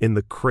in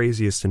the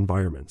craziest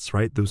environments,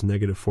 right? Those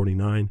negative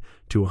 49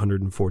 to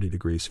 140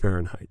 degrees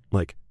Fahrenheit,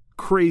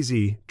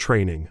 crazy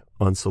training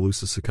on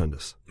Seleucus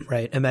Secundus.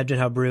 Right. Imagine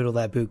how brutal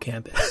that boot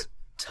camp is.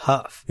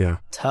 Tough. Yeah.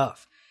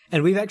 Tough.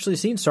 And we've actually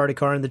seen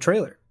Sardaukar in the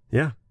trailer.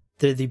 Yeah.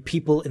 They're the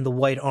people in the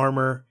white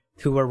armor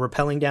who are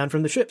rappelling down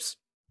from the ships.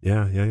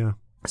 Yeah.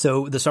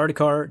 So the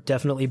Sardaukar,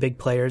 definitely big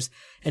players.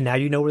 And now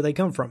you know where they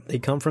come from. They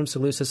come from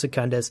Seleucus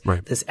Secundus,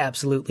 right. This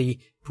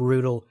absolutely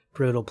brutal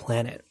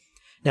planet.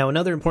 Now,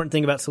 another important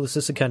thing about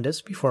Seleucus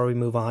Secundus, before we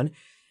move on,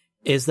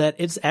 is that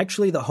it's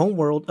actually the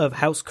homeworld of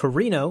House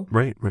Carino.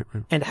 Right.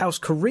 And House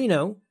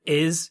Carino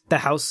is the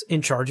house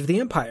in charge of the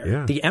Empire.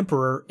 Yeah. The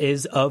Emperor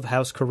is of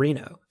House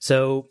Carino.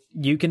 So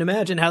you can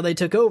imagine how they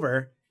took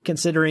over,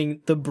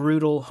 considering the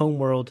brutal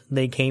homeworld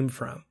they came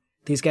from.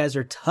 These guys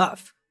are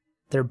tough.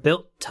 They're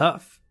built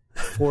tough.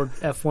 Ford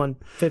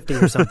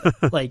F-150 or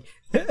something.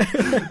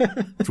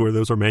 It's where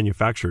those are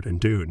manufactured in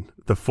Dune.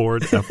 The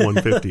Ford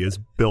F-150 is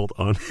built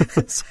on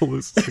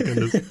Seleucus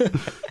Secundus.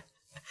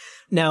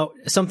 Now,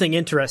 something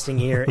interesting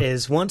here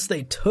is once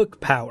they took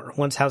power,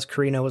 once House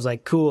Carino was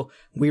like, cool,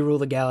 we rule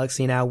the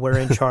galaxy now, we're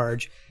in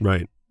charge.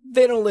 Right.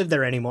 They don't live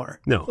there anymore.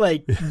 No.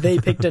 They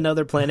picked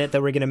another planet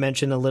that we're going to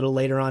mention a little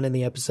later on in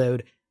the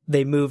episode.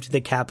 They moved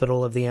the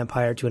capital of the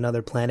Empire to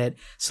another planet.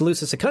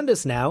 Seleucus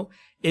Secundus now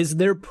is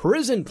their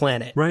prison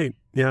planet. Right,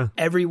 yeah.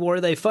 Every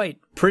war they fight,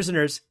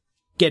 prisoners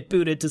get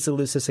booted to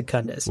Seleucus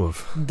Secundus.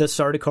 Woof. The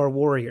Sardaukar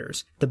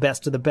warriors, the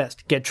best of the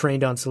best, get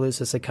trained on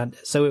Seleucus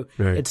Secundus. So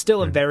it's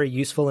still a very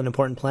useful and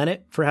important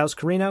planet for House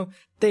Carino.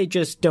 They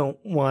just don't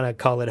want to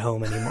call it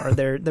home anymore.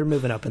 They're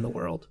moving up in the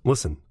world.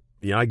 Listen,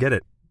 yeah, I get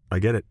it.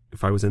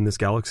 If I was in this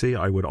galaxy,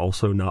 I would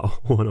also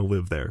not want to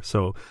live there.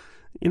 So,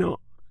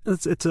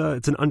 it's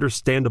an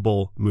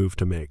understandable move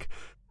to make.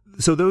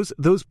 So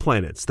those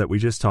planets that we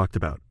just talked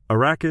about,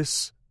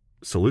 Arrakis,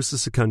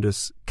 Seleucus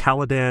Secundus,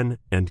 Caladan,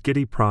 and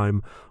Giedi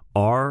Prime,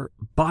 are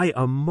by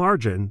a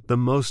margin the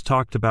most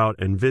talked about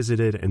and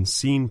visited and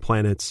seen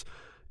planets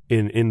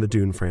in the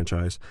Dune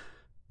franchise.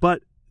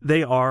 But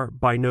they are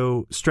by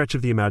no stretch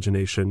of the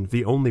imagination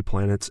the only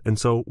planets. And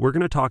so we're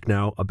going to talk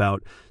now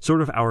about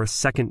sort of our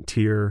second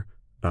tier,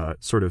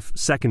 sort of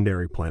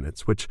secondary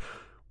planets, which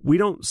we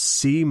don't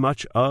see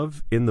much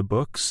of in the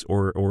books,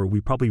 or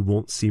we probably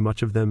won't see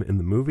much of them in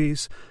the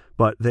movies,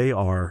 but they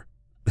are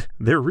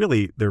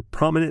they're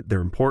prominent,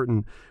 they're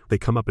important, they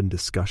come up in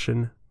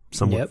discussion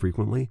somewhat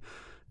frequently.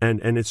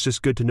 And it's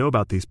just good to know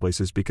about these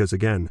places because,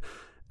 again,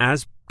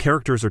 as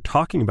characters are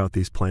talking about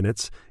these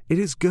planets, it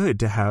is good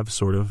to have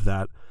sort of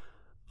that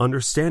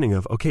understanding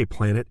of, okay,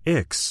 Planet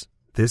X,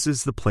 this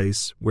is the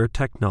place where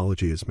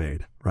technology is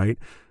made, right?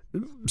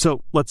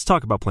 So let's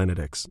talk about Planet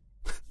X.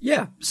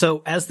 Yeah.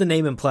 So as the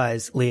name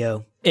implies,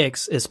 Leo,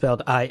 Ix is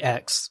spelled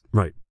I-X.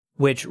 Right.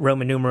 Which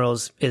Roman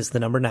numerals is the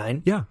number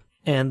 9. Yeah.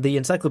 And the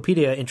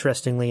encyclopedia,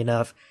 interestingly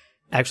enough,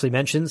 actually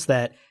mentions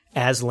that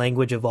as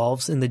language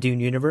evolves in the Dune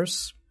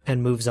universe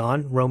and moves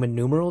on, Roman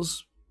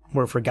numerals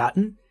were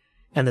forgotten.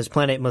 And this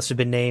planet must have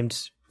been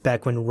named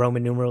back when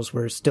Roman numerals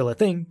were still a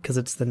thing, because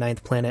it's the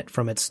 9th planet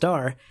from its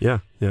star. Yeah.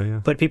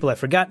 But people have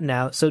forgotten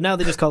now, so now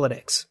they just call it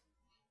Ix.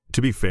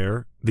 To be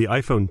fair, the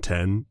iPhone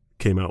 10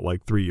 came out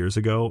like 3 years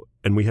ago,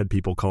 and we had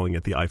people calling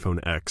it the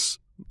iPhone X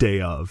day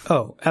of.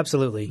 Oh,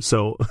 absolutely.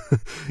 So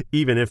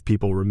even if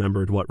people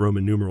remembered what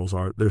Roman numerals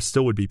are, there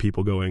still would be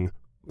people going,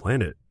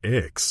 Planet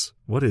X?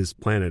 What is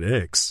Planet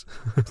X?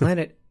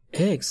 Planet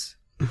X?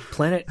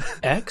 Planet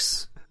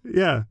X?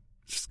 Yeah,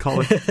 just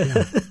call it.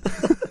 Yeah.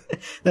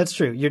 That's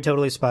true. You're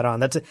totally spot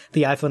on. The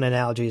iPhone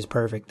analogy is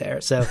perfect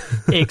there. So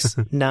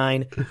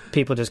X9,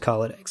 people just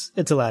call it X.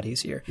 It's a lot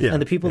easier. Yeah,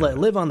 and the people that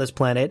live on this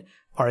planet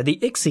are the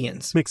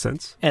Ixians. Makes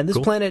sense. And this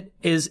planet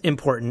is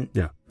important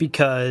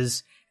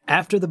because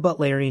after the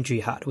Butlerian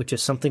Jihad, which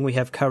is something we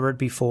have covered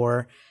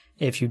before,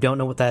 if you don't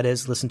know what that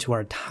is, listen to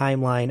our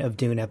Timeline of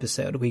Dune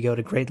episode. We go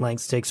to great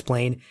lengths to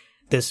explain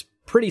this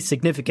pretty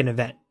significant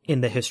event in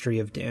the history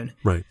of Dune.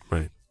 Right.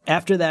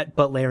 After that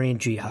Butlerian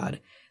Jihad,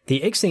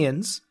 the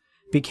Ixians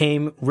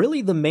became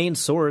really the main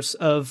source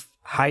of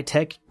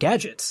high-tech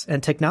gadgets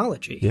and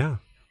technology. Yeah.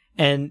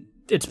 And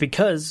it's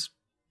because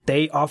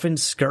they often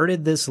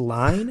skirted this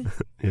line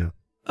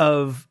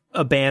of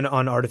a ban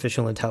on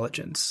artificial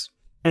intelligence.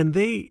 And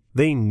they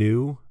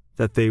knew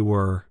that they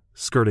were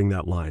skirting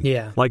that line.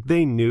 Yeah. Like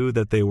they knew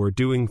that they were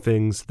doing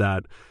things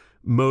that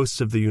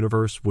most of the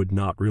universe would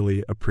not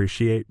really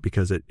appreciate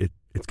because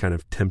it's kind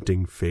of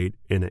tempting fate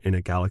in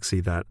a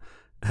galaxy that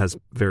has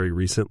very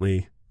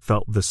recently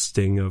felt the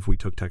sting of we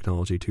took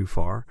technology too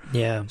far.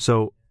 Yeah.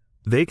 So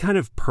they kind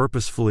of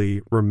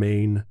purposefully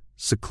remain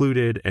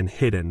secluded and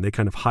hidden. They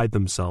kind of hide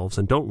themselves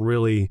and don't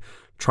really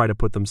try to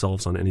put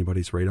themselves on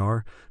anybody's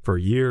radar for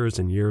years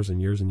and years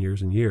and years and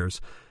years and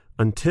years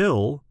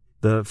until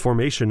the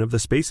formation of the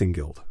Spacing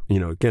Guild. You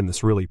know, again,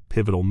 this really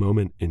pivotal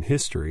moment in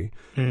history.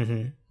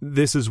 Mm-hmm.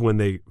 This is when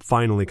they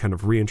finally kind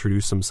of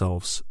reintroduce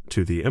themselves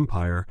to the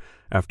Empire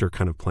after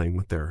kind of playing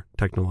with their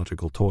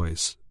technological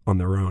toys on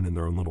their own in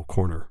their own little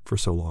corner for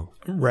so long.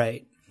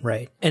 Right.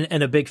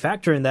 And a big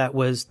factor in that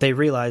was they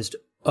realized,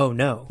 oh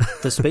no,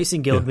 the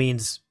Spacing Guild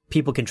means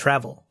people can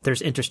travel.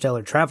 There's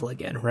interstellar travel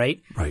again,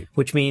 right? Right.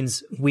 Which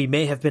means we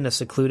may have been a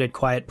secluded,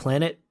 quiet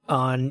planet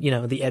on,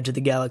 the edge of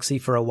the galaxy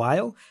for a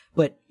while,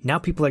 but now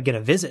people are going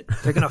to visit.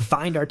 They're going to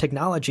find our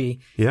technology.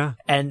 Yeah.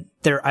 And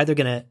they're either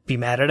going to be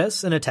mad at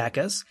us and attack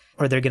us,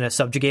 or they're going to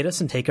subjugate us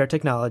and take our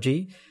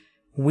technology.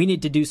 We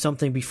need to do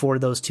something before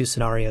those two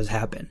scenarios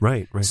happen.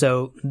 Right.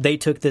 So they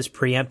took this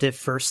preemptive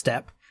first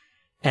step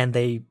and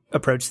they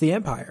approached the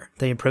Empire.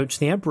 They approached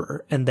the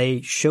Emperor and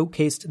they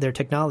showcased their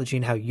technology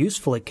and how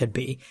useful it could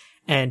be.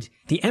 And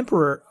the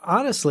Emperor,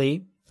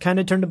 honestly, kind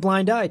of turned a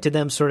blind eye to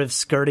them sort of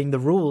skirting the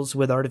rules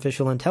with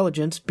artificial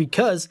intelligence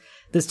because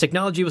this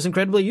technology was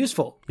incredibly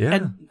useful. Yeah.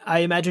 And I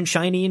imagine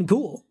shiny and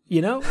cool,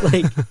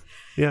 like,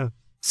 yeah.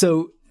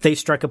 So they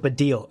struck up a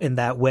deal in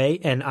that way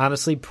and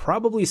honestly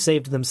probably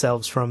saved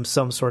themselves from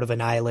some sort of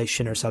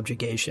annihilation or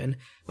subjugation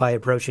by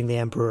approaching the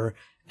Emperor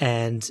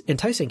and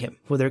enticing him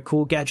with their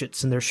cool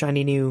gadgets and their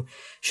shiny new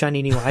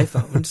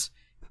iPhones.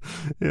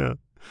 Yeah.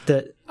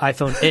 The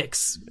iPhone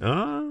X,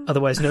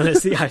 otherwise known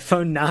as the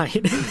iPhone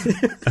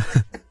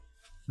 9.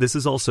 This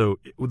is also,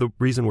 the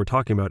reason we're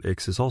talking about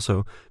X is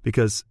also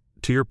because,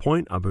 to your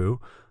point, Abu,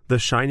 the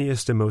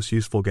shiniest and most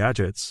useful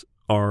gadgets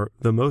are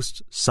the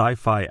most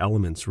sci-fi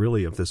elements,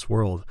 really, of this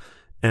world.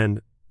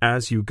 And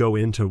as you go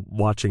into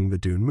watching the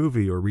Dune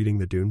movie or reading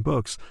the Dune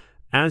books,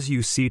 as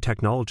you see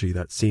technology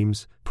that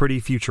seems pretty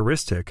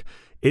futuristic,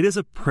 it is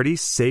a pretty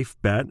safe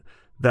bet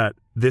that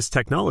this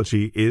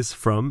technology is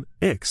from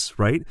Ix,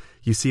 right?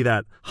 You see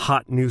that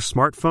hot new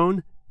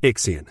smartphone,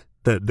 Ixian.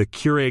 The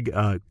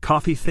Keurig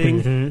coffee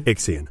thing,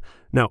 Ixian.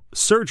 Now,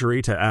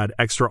 surgery to add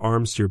extra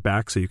arms to your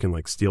back so you can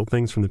steal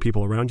things from the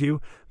people around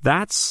you,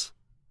 that's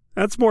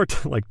more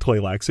like toy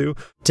laxu.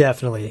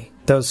 Definitely.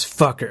 Those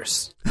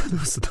fuckers.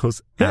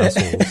 those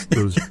assholes,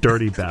 those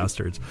dirty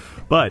bastards.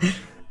 But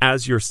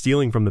as you're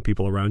stealing from the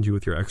people around you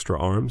with your extra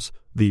arms,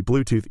 the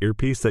Bluetooth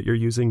earpiece that you're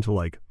using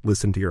to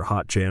listen to your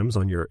hot jams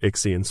on your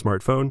Ixian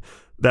smartphone,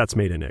 that's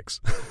made in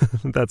Ix.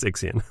 That's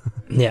Ixian.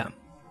 Yeah,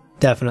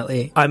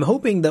 definitely. I'm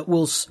hoping that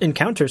we'll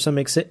encounter some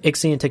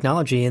Ixian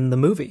technology in the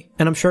movie,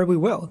 and I'm sure we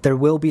will. There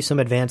will be some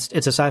advanced,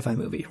 it's a sci-fi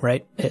movie,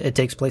 right? It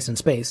takes place in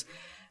space.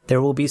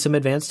 There will be some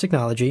advanced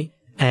technology,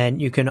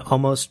 and you can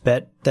almost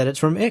bet that it's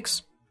from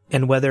Ix.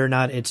 And whether or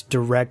not it's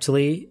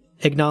directly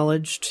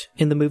acknowledged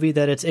in the movie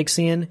that it's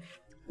Ixian,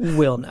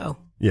 we'll know.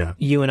 Yeah.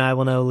 You and I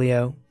will know,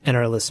 Leo, and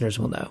our listeners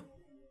will know.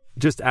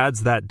 Just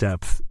adds that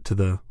depth to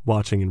the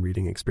watching and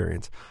reading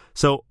experience.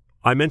 So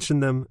I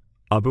mentioned them.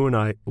 Abu and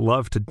I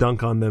love to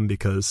dunk on them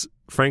because,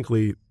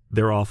 frankly,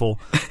 they're awful.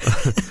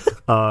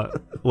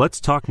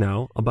 Let's talk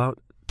now about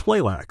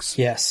Tleilax.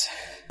 Yes.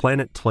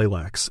 Planet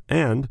Tleilax.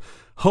 And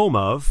home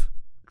of,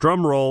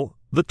 drumroll,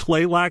 the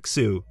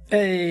Tleilaxu.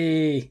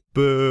 Hey.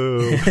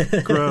 Boo.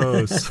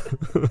 Gross.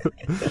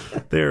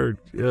 They're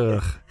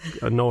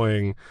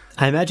annoying.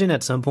 I imagine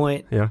at some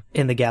point Yeah.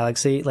 in the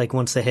galaxy, like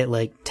once they hit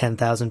like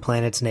 10,000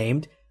 planets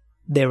named,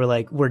 they were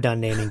like, we're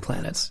done naming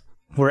planets.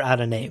 We're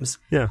out of names.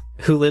 Yeah.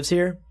 Who lives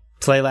here?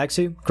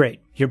 Tleilaxu? Great.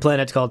 Your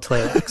planet's called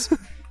Tleilax.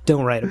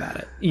 Don't write about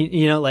it.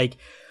 You know, like,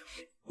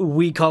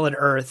 we call it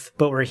Earth,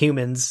 but we're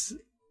humans.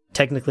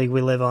 Technically,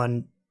 we live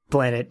on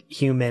planet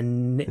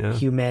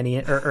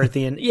Humanian, or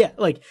Earthian. Yeah,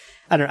 like,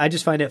 I don't know. I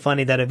just find it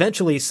funny that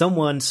eventually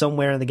someone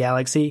somewhere in the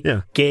galaxy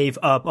gave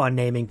up on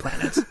naming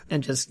planets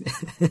and just...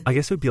 I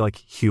guess it would be like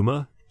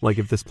Huma. Like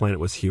if this planet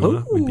was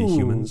Huma, we'd be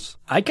humans.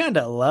 I kind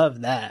of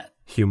love that.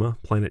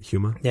 Huma, planet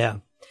Huma. Yeah.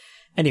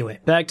 Anyway,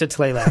 back to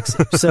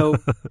Tleilax. So,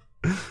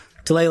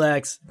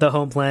 Tleilax, the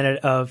home planet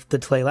of the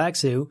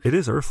Tleilaxu. It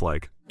is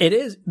Earth-like. It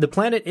is. The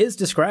planet is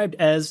described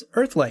as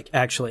Earth-like,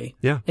 actually.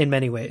 Yeah. In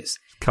many ways.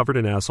 Covered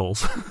in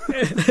assholes.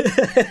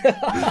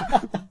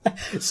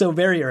 So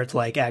very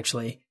Earth-like,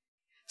 actually.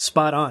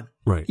 Spot on.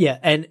 Right. Yeah,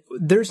 and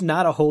there's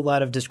not a whole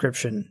lot of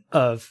description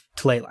of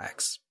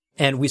Tleilax.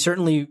 And we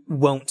certainly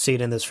won't see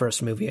it in this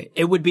first movie.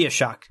 It would be a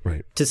shock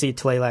to see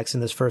Tleilax in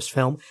this first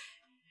film.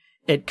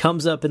 It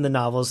comes up in the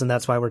novels, and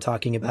that's why we're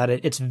talking about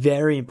it. It's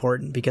very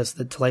important because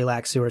the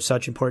Tleilaxu are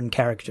such important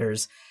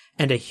characters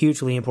and a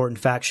hugely important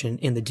faction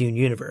in the Dune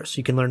universe.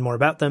 You can learn more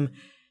about them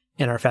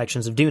in our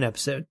Factions of Dune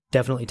episode.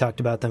 Definitely talked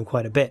about them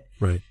quite a bit.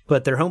 Right.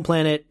 But their home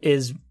planet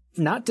is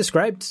not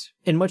described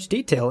in much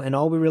detail, and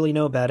all we really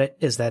know about it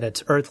is that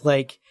it's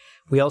Earth-like.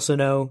 We also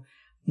know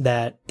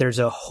that there's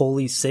a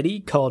holy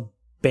city called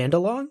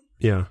Bandalong.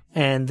 Yeah.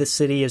 And this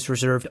city is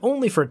reserved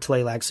only for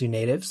Tleilaxu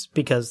natives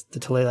because the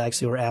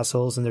Tleilaxu are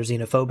assholes and they're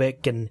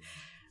xenophobic and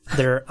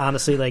they're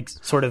honestly like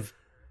sort of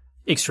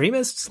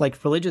extremists,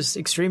 like religious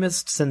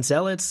extremists and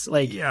zealots.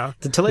 Like the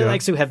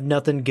Tleilaxu have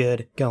nothing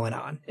good going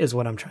on is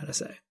what I'm trying to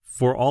say.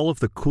 For all of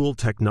the cool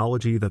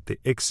technology that the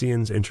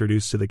Ixians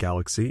introduced to the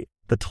galaxy,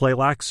 the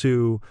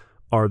Tleilaxu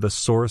are the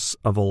source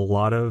of a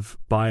lot of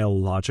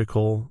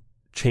biological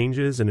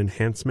changes and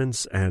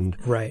enhancements, and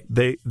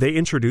they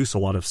introduce a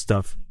lot of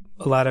stuff.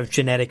 A lot of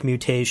genetic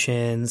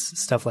mutations,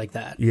 stuff like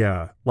that.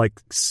 Yeah,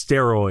 like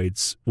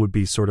steroids would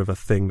be sort of a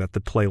thing that the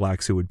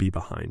Tleilaxu would be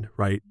behind,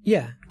 right?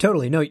 Yeah,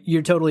 totally. No,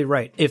 you're totally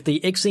right. If the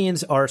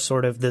Ixians are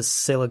sort of the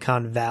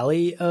Silicon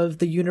Valley of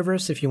the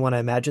universe, if you want to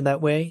imagine that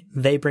way,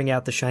 they bring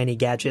out the shiny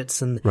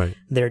gadgets and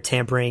they're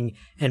tampering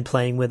and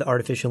playing with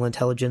artificial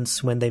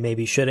intelligence when they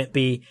maybe shouldn't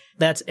be.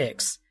 That's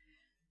Ix.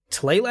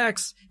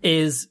 Tleilax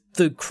is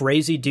the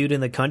crazy dude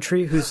in the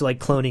country who's like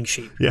cloning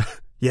sheep.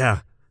 Yeah.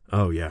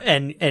 Oh, yeah.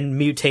 And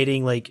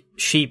mutating like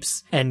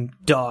sheeps and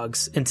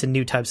dogs into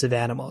new types of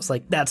animals.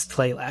 Like that's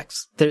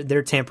Tleilax.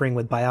 They're tampering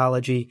with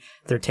biology.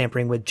 They're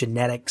tampering with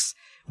genetics,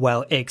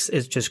 while Ix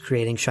is just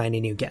creating shiny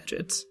new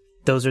gadgets.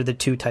 Those are the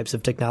two types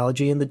of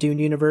technology in the Dune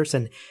universe,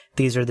 and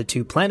these are the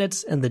two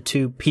planets and the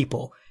two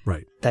people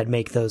that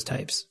make those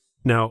types.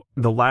 Now,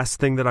 the last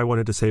thing that I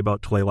wanted to say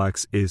about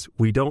Tleilax is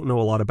we don't know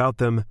a lot about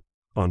them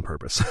on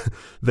purpose.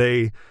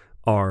 They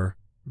are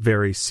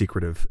very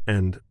secretive,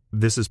 and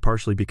this is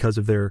partially because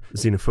of their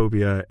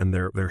xenophobia and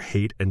their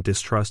hate and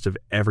distrust of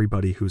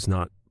everybody who's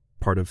not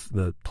part of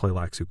the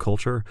Tleilaxu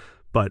culture.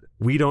 But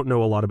we don't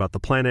know a lot about the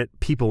planet.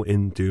 People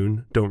in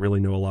Dune don't really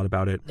know a lot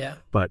about it. Yeah.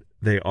 But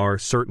they are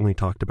certainly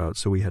talked about,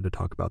 so we had to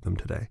talk about them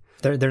today.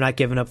 They're not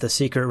giving up the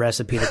secret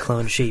recipe to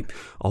clone sheep.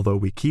 Although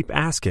we keep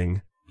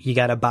asking. You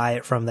got to buy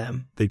it from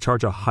them. They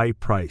charge a high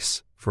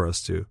price for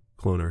us to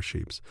clone our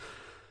sheeps.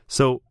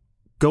 So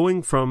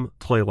going from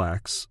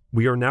Tleilax,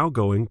 we are now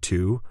going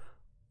to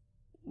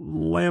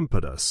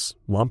Lampadas.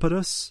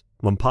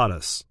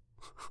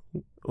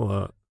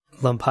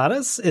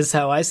 Lampadas is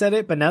how I said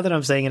it, but now that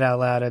I'm saying it out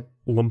loud,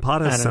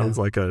 Lampadas sounds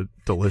like a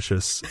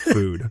delicious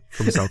food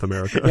from South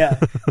America. Yeah.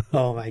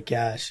 Oh my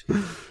gosh.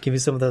 Give me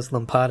some of those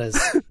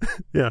lampadas.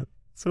 Yeah.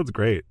 Sounds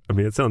great. I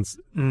mean, it sounds...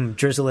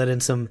 drizzle it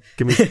in some...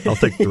 I'll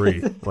take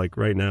 3, like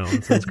right now.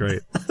 It sounds great.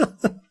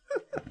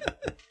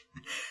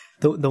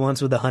 The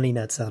ones with the honey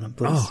nuts on them,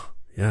 please. Oh,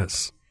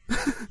 yes.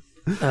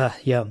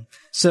 Yum.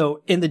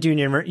 So in the Dune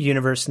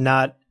universe,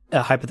 not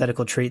a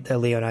hypothetical treat that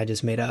Leo and I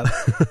just made up.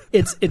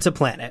 It's a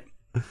planet.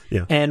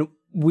 Yeah. And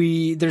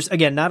there's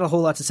again not a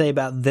whole lot to say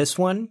about this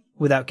one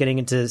without getting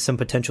into some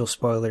potential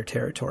spoiler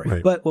territory.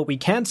 Right. But what we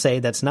can say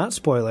that's not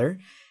spoiler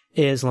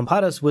is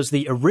Lampadas was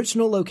the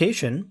original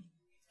location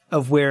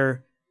of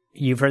where,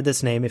 you've heard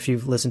this name if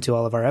you've listened to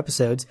all of our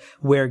episodes,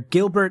 where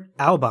Gilbert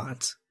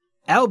Albont,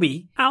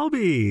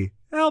 Albie.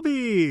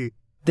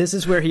 This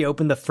is where he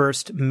opened the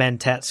first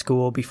Mentat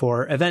school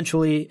before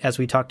eventually, as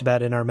we talked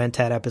about in our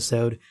Mentat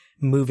episode,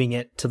 moving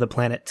it to the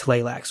planet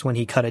Tleilax when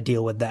he cut a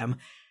deal with them.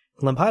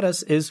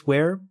 Lampadas is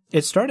where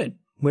it started,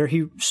 where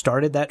he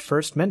started that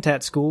first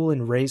Mentat school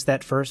and raised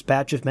that first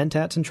batch of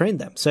Mentats and trained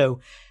them. So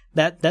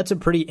that's a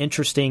pretty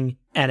interesting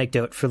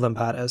anecdote for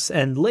Lampadas.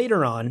 And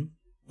later on,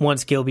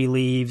 once Gilby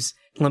leaves,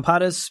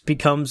 Lampadas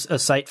becomes a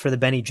site for the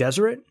Bene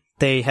Gesserit.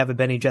 They have a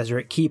Bene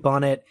Gesserit keep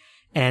on it.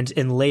 And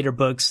in later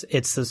books,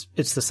 it's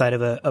the site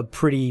of a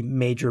pretty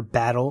major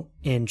battle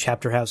in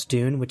Chapterhouse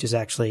Dune, which is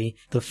actually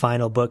the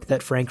final book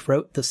that Frank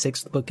wrote, the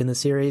 6th book in the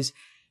series.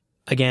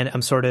 Again,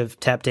 I'm sort of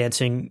tap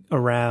dancing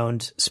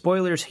around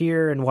spoilers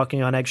here and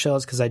walking on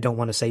eggshells because I don't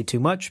want to say too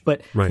much,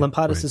 but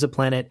Lampadas is a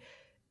planet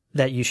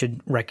that you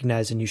should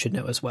recognize and you should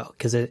know as well,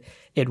 because it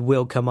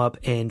will come up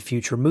in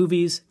future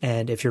movies,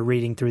 and if you're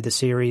reading through the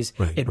series,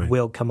 it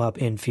will come up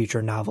in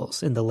future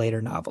novels, in the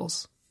later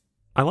novels.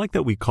 I like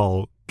that we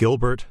call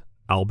Gilbert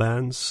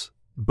Albans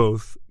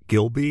both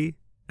Gilby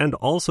and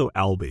also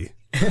Albie.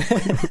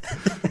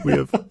 We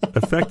have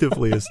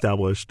effectively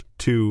established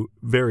two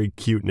very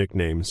cute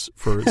nicknames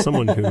for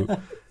someone who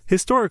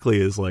historically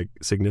is like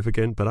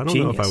significant, but I don't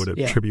know if I would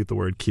attribute the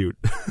word cute.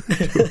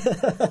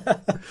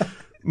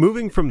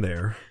 Moving from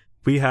there,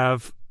 we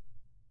have,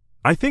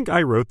 I think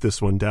I wrote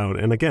this one down,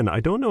 and again,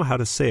 I don't know how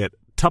to say it,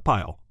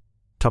 Tupile.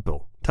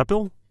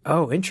 Tupil?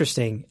 Oh,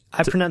 interesting.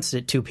 I pronounced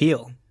it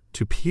Tupile.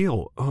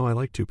 Tupile. Oh, I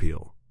like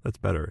Tupile. That's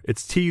better.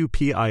 It's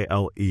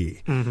Tupile.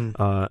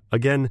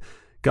 Again,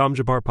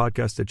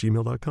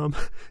 gamjabarpodcast@gmail.com.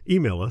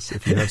 Email us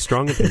if you have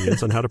strong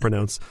opinions on how to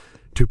pronounce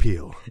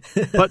Tupile.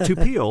 But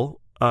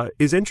Tupile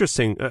is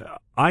interesting.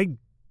 I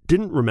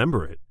didn't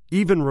remember it,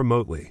 even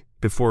remotely,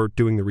 before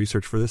doing the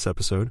research for this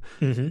episode.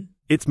 Mm-hmm.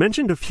 It's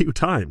mentioned a few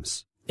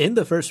times. In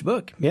the first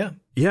book, yeah.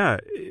 Yeah,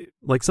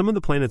 like some of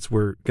the planets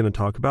we're going to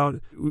talk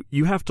about,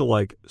 you have to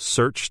like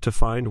search to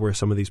find where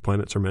some of these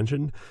planets are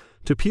mentioned.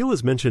 Tupile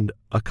is mentioned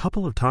a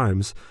couple of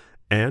times,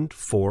 and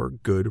for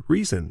good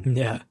reason.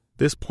 Yeah.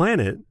 This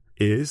planet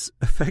is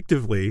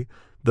effectively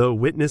the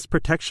witness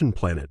protection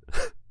planet.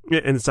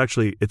 And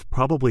it's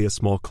probably a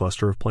small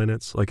cluster of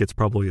planets. Like it's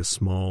probably a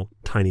small,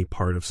 tiny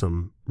part of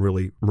some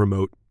really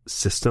remote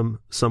system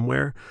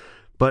somewhere.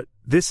 But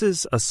this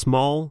is a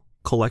small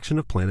collection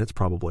of planets,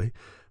 probably,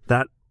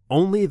 that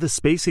only the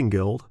Spacing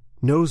Guild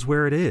knows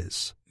where it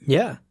is.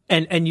 Yeah.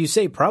 And you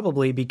say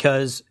probably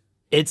because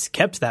it's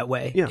kept that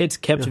way. Yeah. It's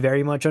kept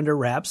very much under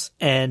wraps,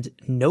 and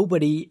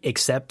nobody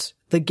except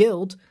the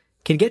Guild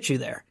can get you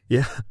there.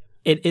 Yeah.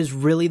 It is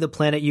really the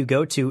planet you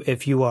go to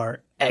if you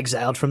are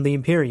exiled from the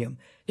Imperium.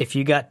 If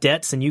you got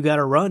debts and you got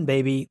to run,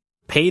 baby,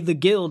 pay the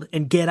Guild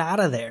and get out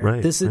of there.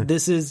 Right, this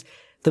is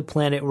the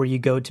planet where you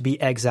go to be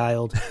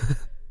exiled.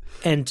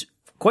 And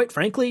quite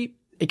frankly,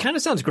 it kind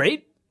of sounds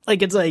great.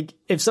 Like, it's like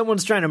if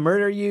someone's trying to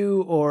murder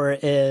you, or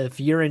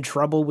if you're in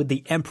trouble with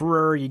the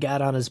Emperor, you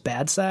got on his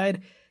bad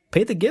side,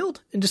 pay the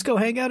Guild and just go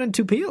hang out in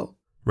Tupile.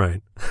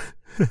 Right.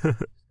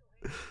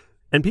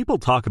 And people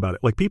talk about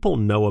it. Like, people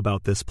know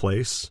about this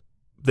place.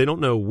 They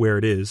don't know where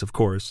it is, of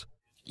course.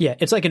 Yeah,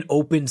 it's like an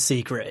open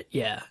secret.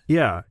 Yeah.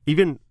 Yeah.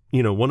 Even,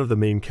 one of the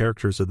main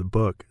characters of the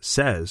book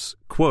says,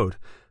 quote,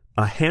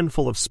 "A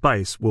handful of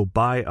spice will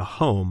buy a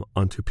home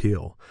on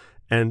Tupile."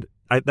 And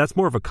that's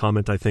more of a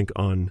comment, I think,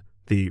 on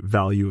the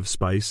value of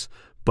spice,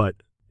 but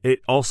it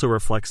also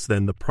reflects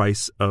then the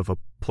price of a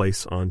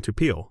place on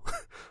Tupile.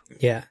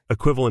 Yeah.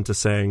 Equivalent to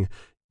saying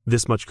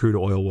this much crude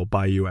oil will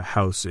buy you a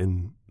house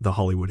in the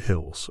Hollywood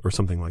Hills or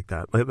something like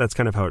that. That's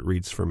kind of how it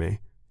reads for me.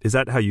 Is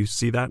that how you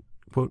see that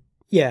quote?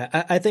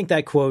 Yeah, I think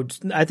that quote,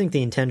 I think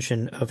the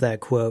intention of that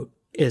quote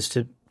is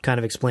to kind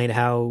of explain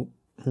how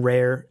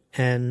rare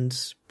and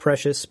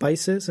precious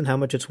spice is and how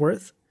much it's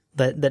worth,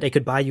 that it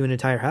could buy you an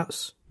entire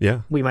house.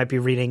 Yeah. We might be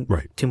reading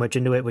too much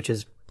into it, which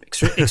is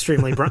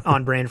extremely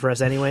on brand for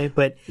us anyway,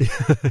 but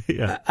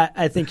yeah.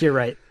 I think you're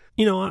right.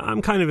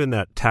 I'm kind of in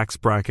that tax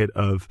bracket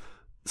of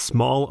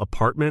small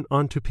apartment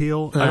on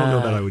Tupile. I don't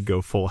know that I would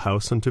go full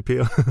house on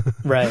Tupile.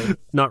 Right.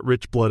 Not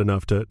rich blood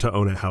enough to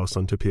own a house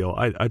on Tupile.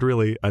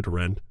 I'd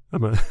rent.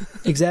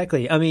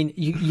 Exactly. I mean,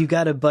 you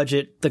got to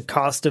budget the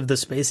cost of the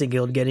Spacing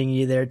Guild getting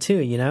you there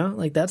too,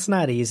 Like, that's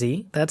not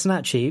easy. That's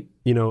not cheap.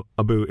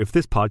 Abu, if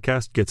this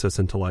podcast gets us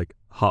into like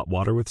hot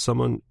water with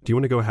someone, do you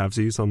want to go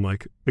halvesies on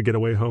like a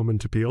getaway home in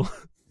Tupile?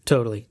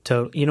 Totally.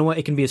 You know what?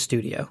 It can be a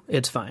studio.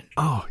 It's fine.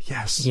 Oh,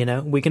 yes.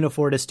 We can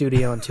afford a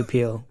studio in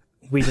Tupile.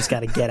 We just got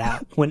to get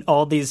out. When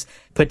all these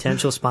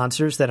potential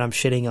sponsors that I'm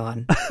shitting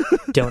on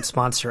don't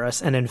sponsor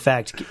us, and in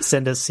fact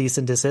send us cease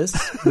and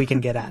desist, we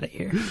can get out of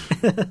here.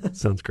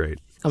 Sounds great.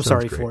 I'm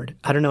sorry, Ford.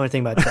 I don't know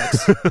anything about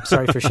trucks.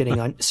 Sorry for shitting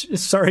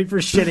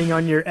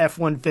on your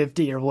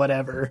F-150 or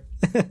whatever.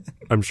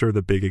 I'm sure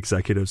the big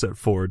executives at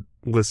Ford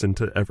listen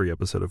to every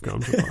episode of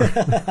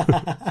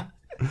Gamont.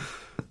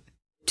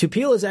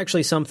 Tupile is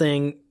actually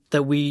something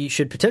that we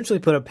should potentially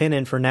put a pin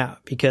in for now,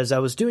 because I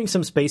was doing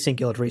some Spacing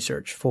Guild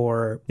research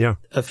for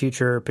a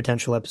future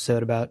potential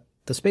episode about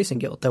the Spacing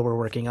Guild that we're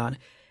working on.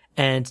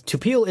 And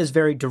Tupile is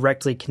very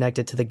directly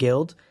connected to the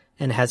Guild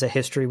and has a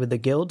history with the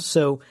Guild.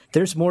 So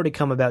there's more to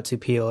come about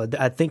Tupile.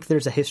 I think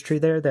there's a history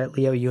there that,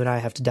 Leo, you and I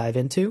have to dive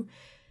into.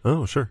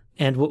 Oh, sure.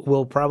 And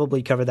we'll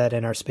probably cover that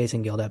in our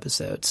Spacing Guild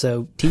episode.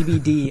 So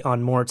TBD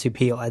on more to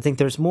peel. I think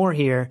there's more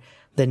here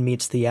than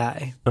meets the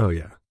eye. Oh,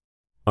 yeah.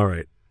 All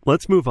right.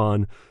 Let's move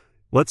on.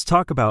 Let's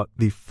talk about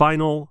the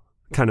final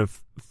kind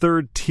of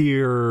third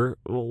tier,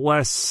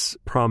 less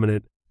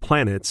prominent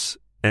planets.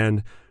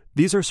 And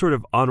these are sort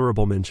of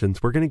honorable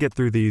mentions. We're going to get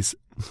through these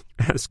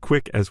as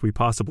quick as we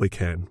possibly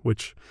can,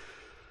 which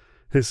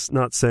is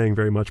not saying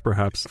very much,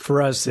 perhaps.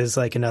 For us, is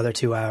like another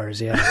 2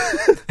 hours, yeah.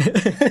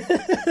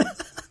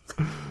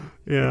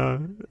 Yeah,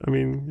 I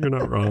mean, you're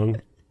not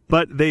wrong.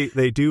 But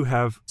they do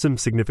have some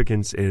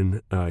significance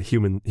in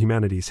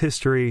humanity's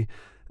history.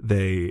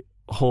 They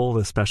hold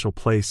a special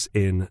place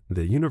in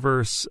the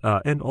universe,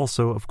 and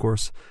also, of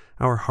course,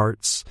 our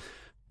hearts.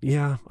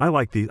 Yeah, I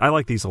like these. I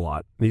like these a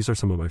lot. These are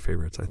some of my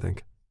favorites, I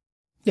think.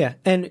 Yeah,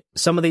 and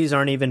some of these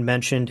aren't even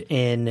mentioned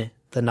in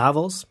the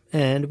novels,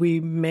 and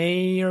we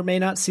may or may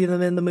not see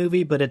them in the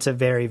movie, but it's a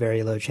very,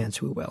 very low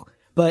chance we will.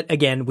 But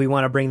again, we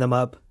want to bring them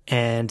up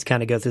and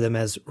kind of go through them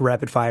as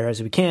rapid fire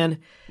as we can.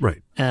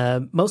 Right.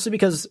 Mostly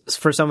because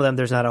for some of them,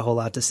 there's not a whole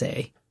lot to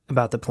say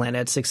about the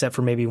planets, except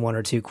for maybe one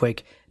or two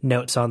quick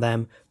notes on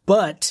them.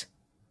 But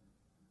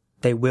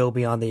they will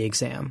be on the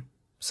exam,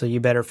 so you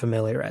better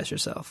familiarize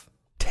yourself.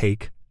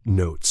 Take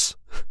notes,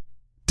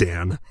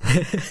 Dan.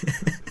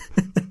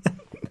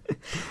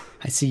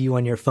 I see you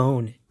on your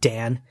phone,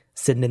 Dan,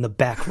 sitting in the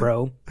back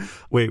row.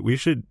 Wait, we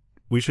should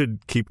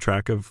keep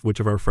track of which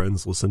of our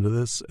friends listen to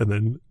this and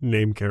then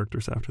name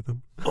characters after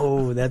them.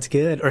 Oh, that's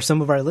good. Or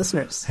some of our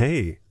listeners.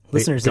 Hey,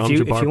 listeners, if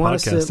you want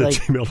us to like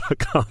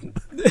gmail.com.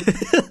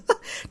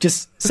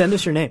 Just send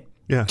us your name.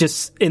 Yeah.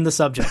 Just in the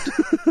subject.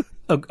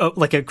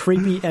 Like a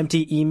creepy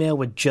empty email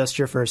with just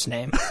your first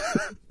name.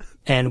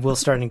 And we'll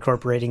start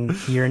incorporating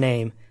your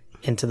name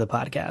into the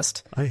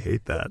podcast. I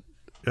hate that.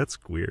 That's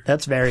weird.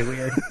 That's very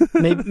weird.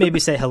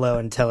 Maybe say hello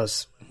and tell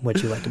us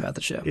what you liked about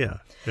the show. Yeah.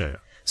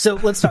 So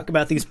let's talk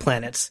about these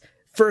planets.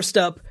 First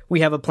up,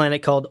 we have a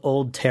planet called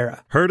Old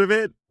Terra. Heard of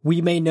it?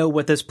 We may know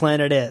what this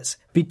planet is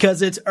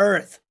because it's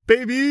Earth.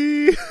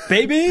 Baby!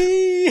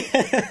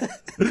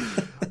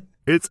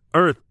 It's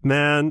Earth,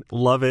 man.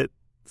 Love it.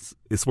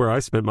 It's where I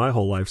spent my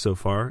whole life so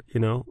far. You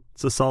know,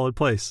 it's a solid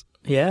place.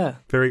 Yeah.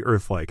 Very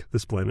Earth-like,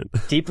 this planet.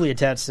 Deeply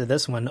attached to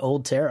this one,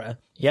 Old Terra.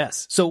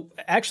 Yes. So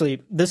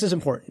actually, this is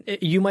important.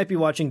 You might be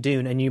watching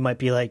Dune and you might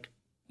be like,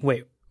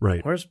 wait,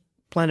 right. Where's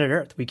planet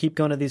Earth? We keep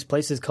going to these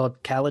places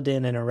called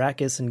Caladan and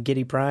Arrakis and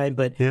Giddy Prime,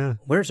 but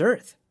where's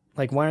Earth?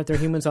 Like, why aren't there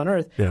humans on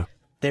Earth? Yeah.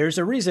 There's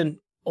a reason.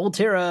 Old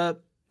Terra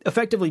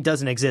effectively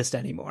doesn't exist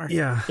anymore.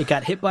 Yeah. It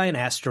got hit by an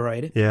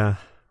asteroid. Yeah.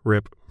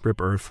 Rip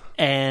Earth.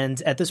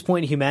 And at this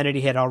point,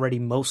 humanity had already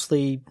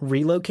mostly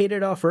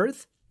relocated off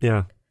Earth.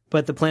 Yeah.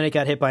 But the planet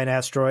got hit by an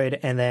asteroid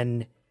and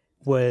then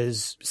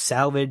was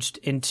salvaged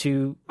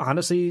into,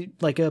 honestly,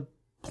 like a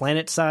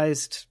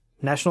planet-sized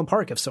national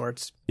park of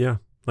sorts. Yeah.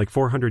 Like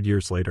 400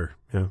 years later.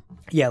 Yeah.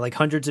 Yeah, like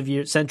hundreds of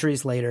years,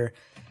 centuries later,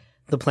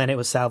 the planet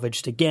was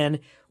salvaged again.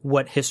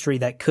 What history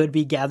that could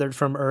be gathered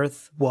from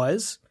Earth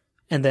was.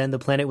 And then the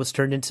planet was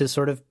turned into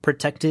sort of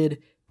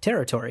protected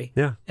territory.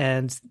 Yeah.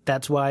 And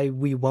that's why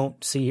we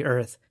won't see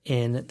Earth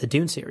in the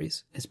Dune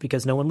series. It's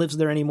because no one lives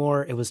there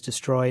anymore. It was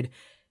destroyed.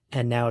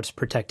 And now it's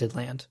protected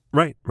land.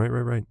 Right.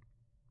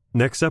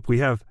 Next up, we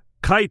have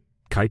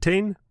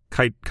chitin.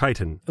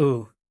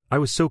 Ooh. I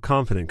was so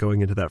confident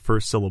going into that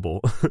first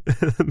syllable.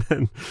 And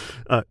then,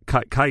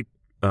 chitin.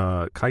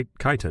 How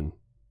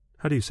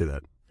do you say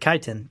that?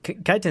 Chitin.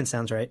 Chitin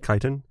sounds right.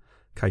 Chitin?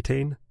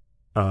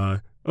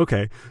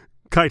 Okay.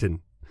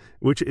 Chitin,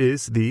 which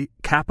is the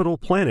capital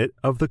planet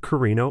of the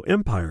Carino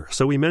Empire.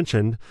 So we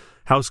mentioned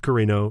House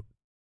Carino.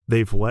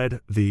 They've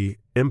led the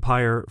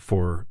empire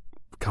for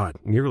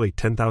nearly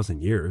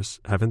 10,000 years,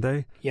 haven't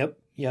they? Yep.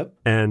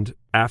 And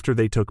after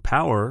they took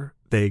power,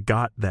 they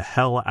got the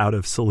hell out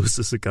of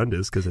Seleucus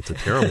Secundus because it's a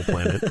terrible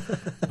planet.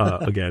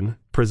 Again,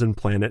 prison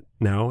planet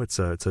now. It's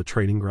a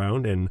training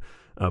ground and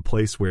a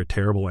place where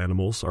terrible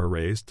animals are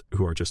raised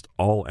who are just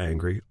all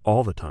angry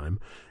all the time.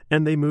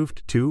 And they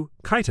moved to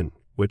Chitin,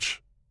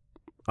 which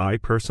I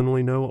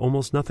personally know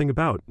almost nothing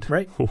about.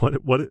 Right.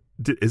 What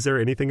is there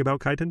anything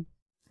about Chitin?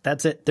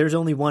 That's it. There's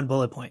only one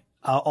bullet point.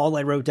 All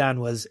I wrote down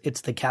was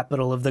it's the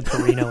capital of the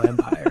Carino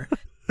Empire.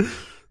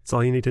 That's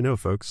all you need to know,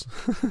 folks.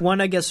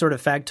 One, I guess, sort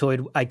of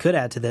factoid I could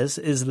add to this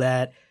is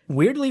that,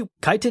 weirdly,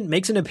 Chitin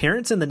makes an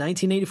appearance in the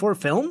 1984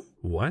 film.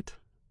 What?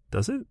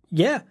 Does it?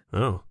 Yeah.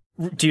 Oh.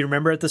 Do you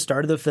remember at the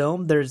start of the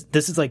film?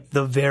 This is like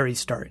the very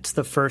start. It's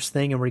the first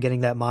thing, and we're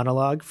getting that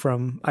monologue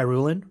from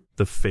Irulan.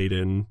 The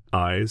fade-in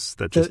eyes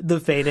that just... The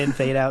fade-in,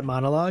 fade-out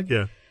monologue.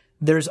 Yeah.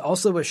 There's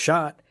also a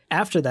shot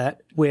after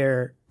that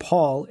where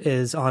Paul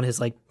is on his,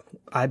 like,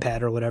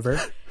 iPad or whatever,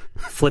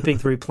 flipping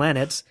through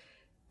planets,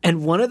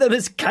 and one of them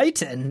is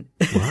Chitin.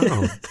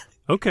 Wow.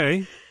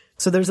 Okay.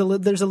 So there's a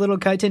little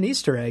Chitin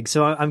Easter egg.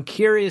 So I'm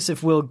curious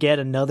if we'll get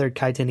another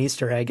Chitin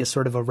Easter egg as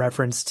sort of a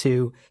reference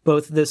to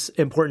both this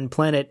important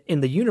planet in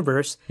the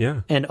universe,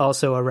 and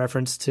also a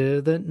reference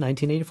to the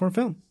 1984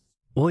 film.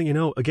 Well, you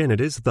know, again,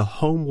 it is the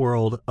home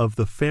world of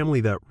the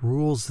family that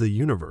rules the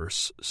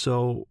universe.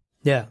 So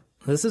yeah,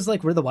 This is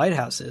like where the White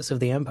House is of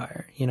the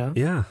Empire, you know?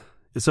 Yeah.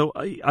 So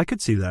I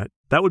could see that.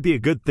 That would be a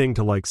good thing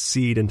to like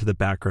seed into the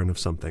background of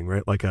something,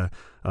 right? Like a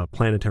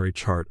planetary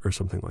chart or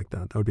something like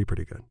that. That would be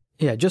pretty good.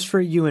 Yeah, just for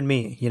you and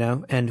me, you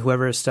know, and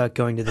whoever is stuck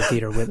going to the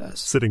theater with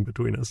us. Sitting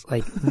between us.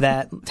 Like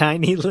that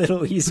tiny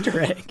little Easter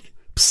egg.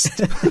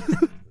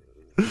 Psst.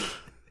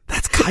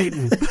 That's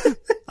chitin.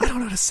 I don't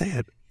know how to say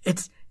it.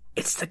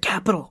 It's the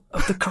capital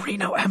of the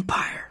Carino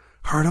Empire.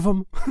 Heard of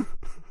them?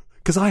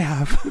 Because I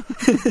have.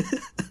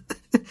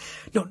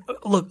 No,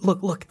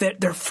 look.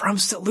 They're from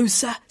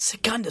Seleucia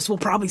Secundus. We'll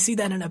probably see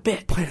that in a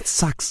bit. Planet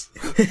sucks.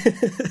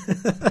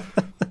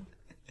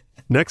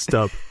 Next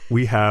up,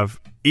 we have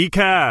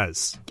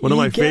Ekaz, one of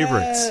my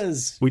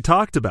favorites. We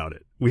talked about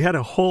it. We had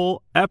a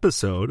whole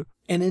episode.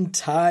 An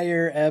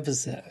entire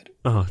episode.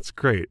 Oh, it's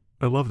great.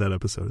 I love that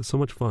episode. It's so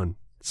much fun.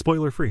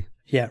 Spoiler free.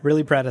 Yeah,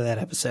 really proud of that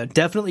episode.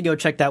 Definitely go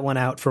check that one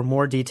out for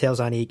more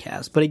details on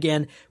Ekaz. But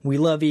again, we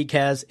love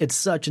Ekaz. It's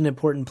such an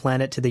important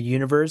planet to the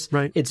universe.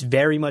 Right. It's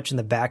very much in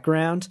the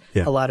background.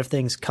 Yeah. A lot of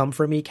things come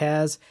from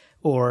Ekaz,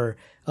 or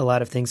a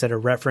lot of things that are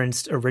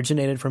referenced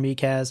originated from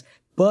Ekaz.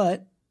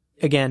 But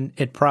again,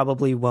 it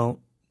probably won't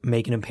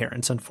make an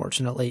appearance,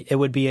 unfortunately. It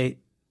would be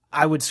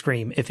I would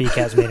scream if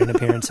Ekaz made an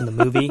appearance in the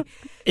movie.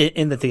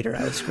 In the theater,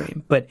 I would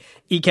scream. But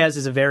Ekaz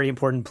is a very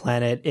important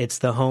planet. It's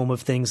the home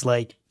of things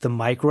like the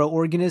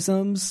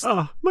microorganisms.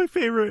 Oh, my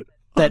favorite.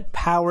 That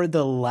power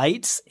the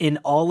lights in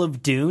all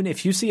of Dune.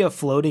 If you see a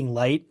floating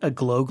light, a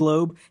glow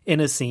globe in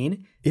a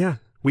scene. Yeah,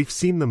 we've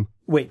seen them.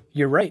 Wait,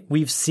 you're right.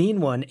 We've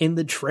seen one in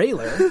the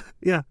trailer.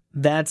 Yeah.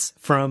 That's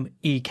from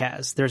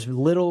Ekaz. There's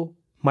little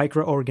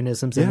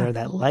microorganisms in there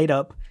that light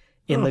up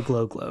in the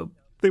glow globe.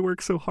 They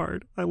work so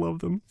hard. I love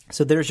them.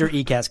 So there's your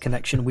Ekaz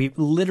connection. We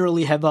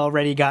literally have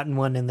already gotten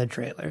one in the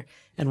trailer,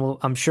 and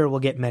I'm sure we'll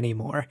get many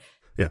more.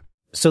 Yeah.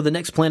 So the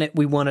next planet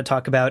we want to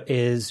talk about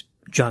is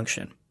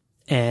Junction.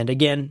 And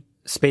again,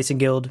 Spacing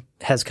Guild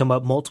has come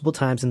up multiple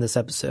times in this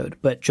episode,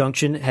 but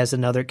Junction has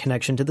another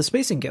connection to the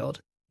Spacing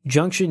Guild.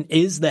 Junction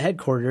is the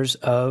headquarters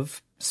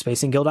of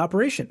Spacing Guild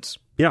operations.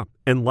 Yeah,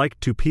 and like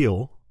to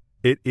peel,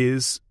 it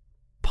is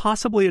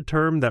possibly a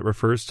term that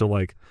refers to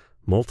like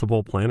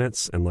multiple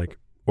planets and like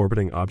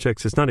orbiting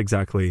objects. It's not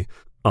exactly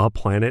a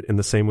planet in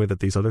the same way that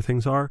these other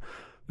things are.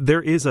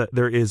 There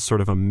is sort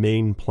of a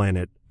main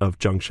planet of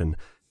Junction.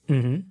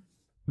 Mm-hmm.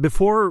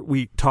 Before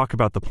we talk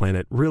about the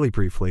planet, really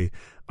briefly,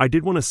 I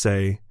did want to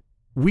say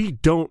we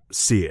don't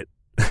see it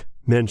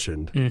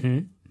mentioned.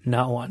 Mm-hmm.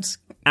 Not once.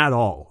 At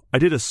all. I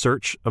did a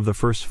search of the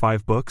first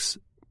 5 books,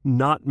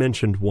 not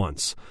mentioned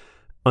once,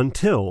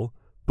 until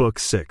book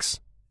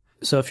 6.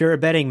 So if you're a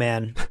betting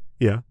man,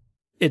 yeah,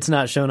 it's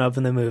not shown up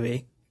in the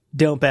movie.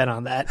 Don't bet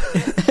on that.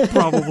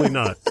 Probably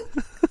not.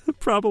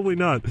 Probably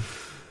not.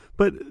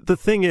 But the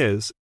thing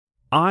is,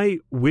 I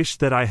wish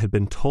that I had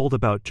been told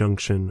about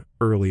Junction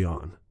early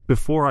on,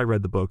 before I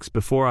read the books,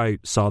 before I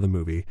saw the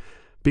movie,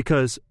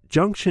 because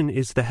Junction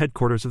is the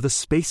headquarters of the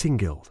Spacing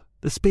Guild.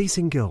 The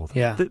Spacing Guild.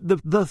 Yeah.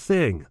 The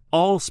thing.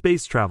 All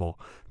space travel.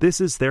 This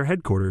is their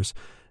headquarters.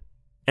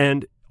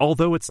 And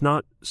although it's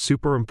not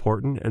super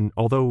important, and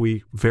although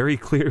we very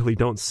clearly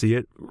don't see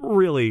it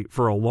really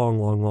for a long,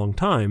 long, long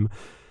time,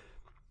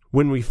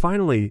 when we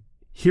finally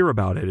hear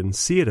about it and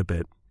see it a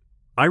bit,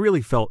 I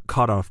really felt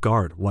caught off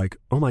guard. Like,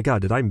 oh my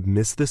God, did I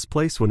miss this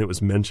place when it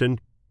was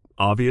mentioned,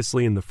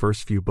 obviously, in the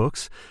first few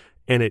books?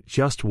 And it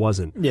just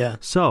wasn't. Yeah.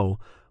 So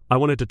I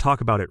wanted to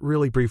talk about it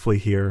really briefly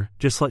here,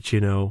 just let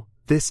you know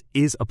this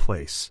is a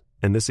place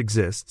and this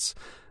exists.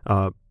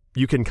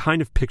 You can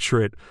kind of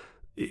picture it.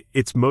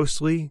 It's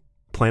mostly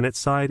planet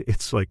side.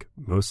 It's like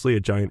mostly a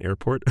giant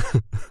airport.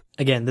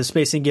 Again, the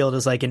Spacing Guild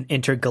is like an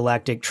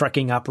intergalactic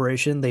trucking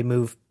operation. They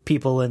move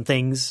people and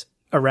things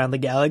around the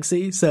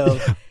galaxy. So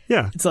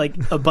yeah. It's like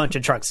a bunch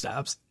of truck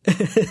stops.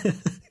 A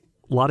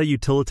lot of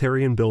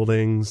utilitarian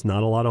buildings,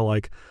 not a lot of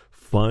like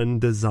fun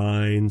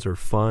designs or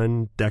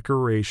fun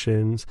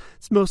decorations.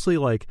 It's mostly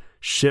like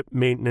ship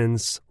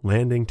maintenance,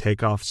 landing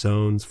takeoff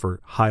zones for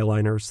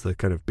highliners, the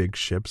kind of big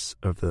ships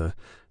of the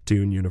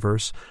Dune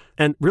universe.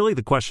 And really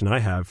the question I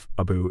have,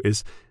 Abu,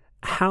 is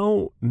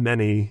how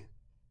many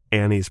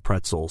Annie's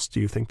pretzels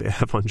do you think they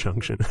have on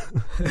Junction?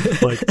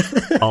 Like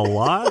a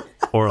lot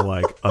or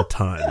like a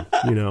ton,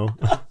 you know?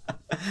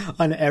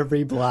 On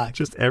every block.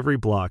 Just every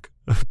block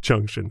of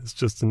Junction. It's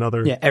just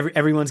another... Yeah,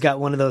 everyone's got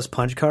one of those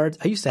punch cards.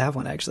 I used to have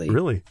one, actually.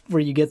 Really? Where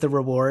you get the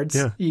rewards.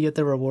 Yeah. You get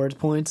the rewards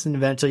points, and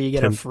eventually you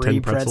get a free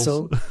 10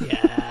 pretzel.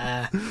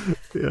 Yeah.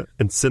 Yeah.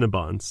 And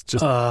Cinnabons.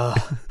 Just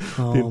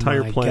the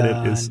entire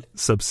planet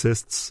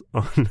subsists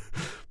on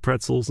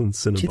pretzels and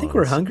Cinnabons. Do you think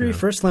we're hungry? Yeah.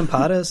 First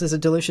lampadas is a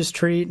delicious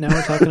treat. Now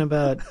we're talking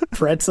about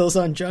pretzels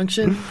on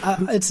Junction.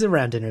 It's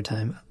around dinner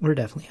time. We're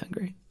definitely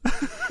hungry.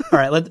 All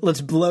right,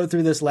 let's blow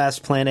through this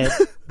last planet.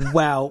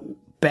 Wow,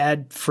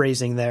 bad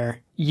phrasing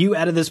there. You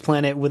added this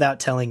planet without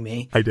telling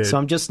me. I did. So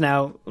I'm just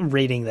now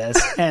reading this,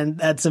 and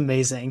that's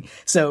amazing.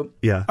 So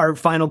yeah. Our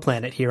final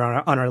planet here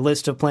on our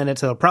list of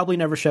planets that'll probably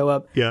never show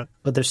up, yeah,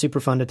 but they're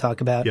super fun to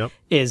talk about, yep.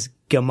 is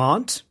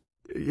Gamont.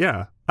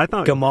 Yeah, I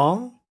thought...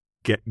 Gamont?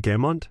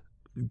 Gamont?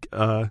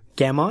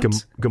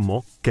 Gamont?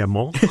 Gamont.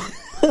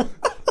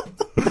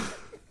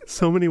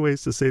 So many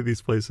ways to say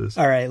these places.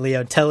 All right,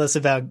 Leo, tell us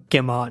about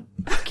Gamont,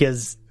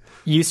 because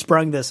you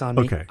sprung this on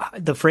me. Okay.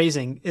 The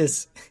phrasing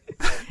is...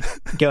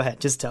 Go ahead,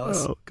 just tell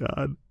us. Oh,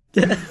 God.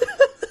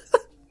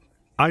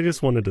 I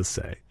just wanted to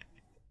say,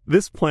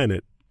 this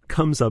planet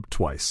comes up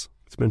twice.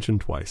 It's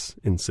mentioned twice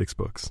in 6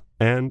 books.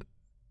 And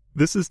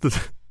this is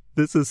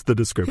the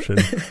description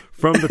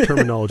from the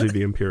terminology of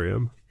the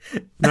Imperium.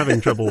 I'm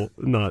having trouble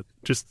not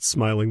just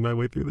smiling my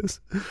way through this.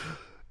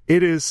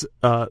 It is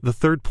the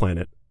third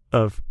planet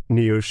of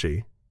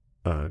Neoshi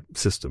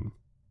system,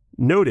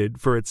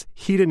 noted for its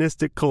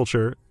hedonistic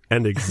culture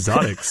and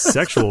exotic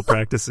sexual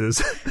practices.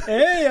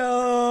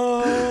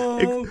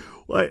 Heyo!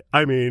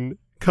 I mean,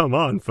 come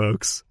on,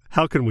 folks.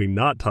 How can we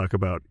not talk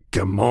about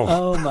Gamont?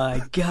 Oh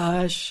my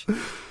gosh.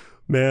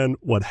 Man,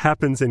 what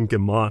happens in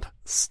Gamont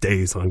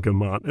stays on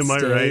Gamont. Am I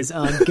right? Stays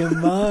on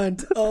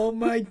Gamont. Oh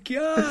my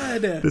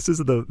God. This is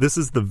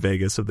the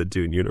Vegas of the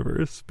Dune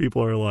universe.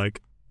 People are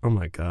like, oh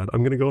my God,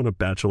 I'm going to go on a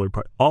bachelor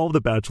party. All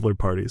the bachelor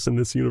parties in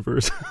this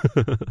universe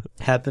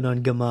happen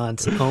on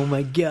Gamont. Oh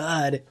my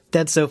God.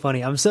 That's so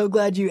funny. I'm so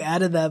glad you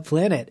added that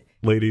planet.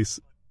 Ladies,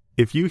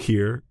 if you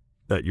hear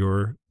that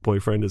your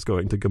boyfriend is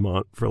going to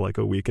Gamont for like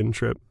a weekend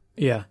trip,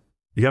 yeah,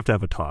 you have to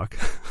have a talk.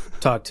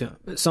 Talk to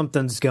him.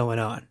 Something's going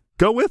on.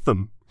 Go with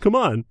them. Come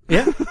on.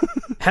 Yeah.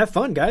 Have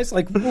fun, guys.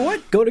 Like,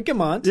 what? Go to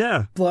Gamont.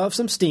 Yeah. Blow off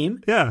some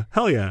steam. Yeah.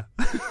 Hell yeah.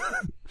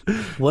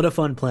 What a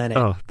fun planet.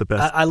 Oh, the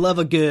best. I love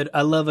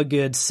a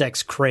good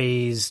sex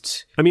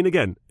crazed. I mean,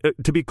 again,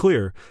 to be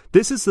clear,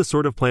 this is the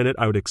sort of planet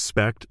I would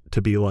expect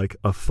to be like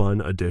a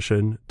fun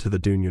addition to the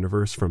Dune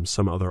universe from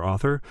some other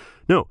author.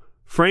 No,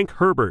 Frank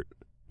Herbert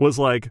was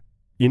like,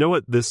 you know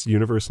what this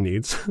universe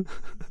needs?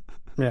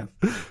 Yeah.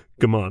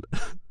 Gamont.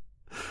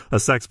 A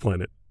sex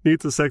planet.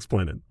 Needs a sex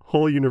planet.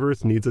 Whole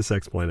universe needs a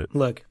sex planet.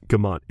 Look.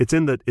 Gamont. It's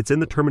in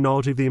the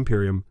terminology of the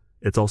Imperium.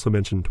 It's also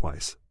mentioned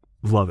twice.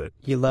 Love it.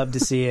 You love to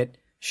see it.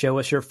 Show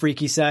us your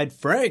freaky side,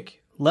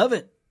 Frank. Love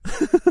it.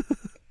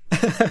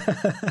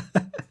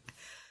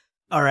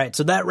 All right,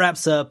 so that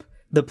wraps up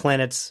the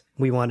planets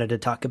we wanted to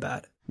talk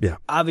about. Yeah.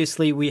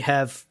 Obviously, we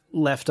have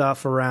left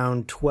off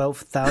around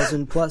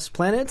 12,000 plus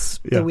planets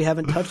that we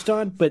haven't touched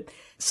on, but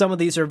some of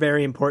these are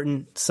very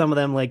important. Some of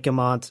them, like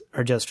Gamont,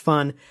 are just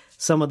fun.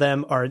 Some of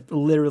them are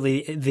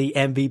literally the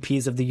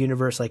MVPs of the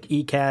universe, like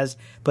Ekaz,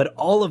 but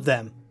all of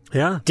them,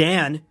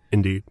 Dan,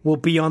 indeed, will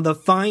be on the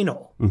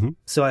final. Mm-hmm.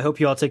 So I hope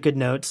you all took good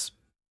notes.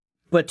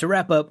 But to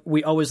wrap up,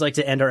 we always like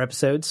to end our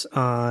episodes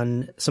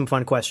on some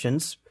fun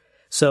questions.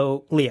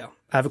 So, Leo,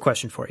 I have a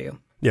question for you.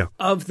 Yeah.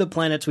 Of the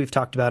planets we've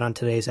talked about on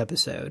today's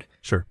episode,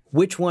 sure,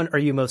 which one are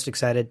you most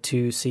excited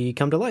to see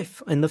come to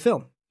life in the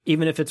film,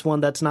 even if it's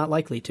one that's not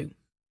likely to?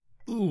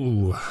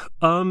 Ooh,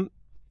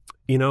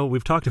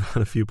 we've talked about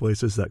a few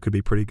places that could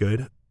be pretty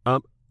good.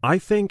 I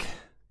think,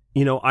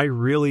 I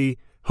really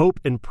hope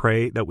and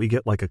pray that we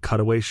get like a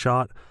cutaway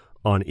shot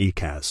on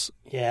Ekaz.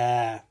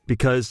 Yeah.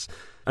 Because,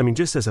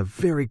 just as a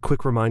very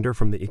quick reminder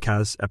from the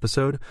Ekaz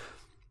episode,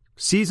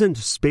 seasoned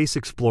space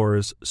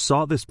explorers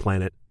saw this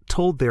planet,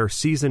 told their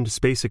seasoned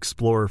space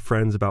explorer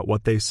friends about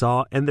what they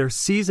saw, and their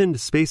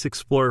seasoned space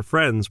explorer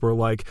friends were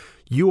like,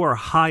 you are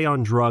high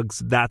on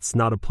drugs, that's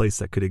not a place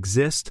that could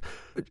exist.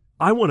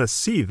 I want to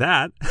see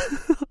that.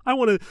 I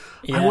want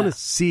to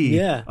see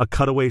a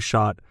cutaway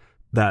shot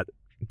that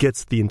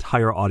gets the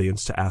entire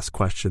audience to ask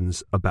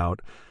questions about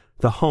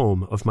the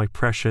home of my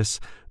precious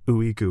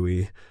ooey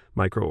gooey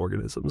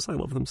microorganisms. I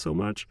love them so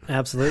much.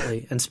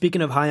 Absolutely. And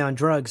speaking of high on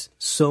drugs,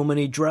 so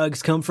many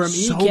drugs come from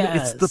Ekaz.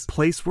 It's the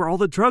place where all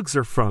the drugs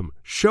are from.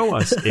 Show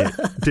us it,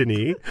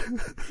 Denis.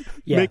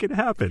 Make it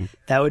happen.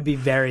 That would be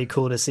very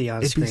cool to see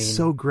on screen. It'd be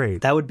so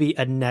great. That would be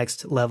a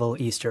next level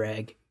Easter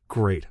egg.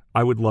 Great.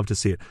 I would love to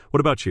see it. What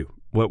about you?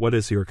 What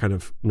is your kind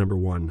of number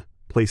one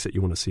place that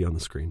you want to see on the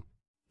screen?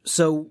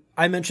 So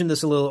I mentioned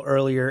this a little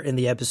earlier in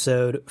the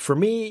episode. For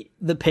me,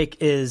 the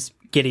pick is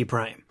Giddy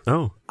Prime.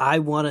 Oh. I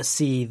want to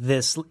see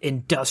this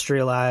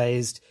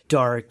industrialized,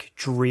 dark,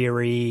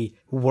 dreary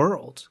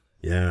world.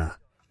 Yeah.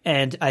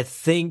 And I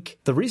think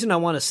the reason I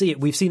want to see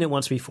it, we've seen it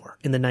once before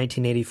in the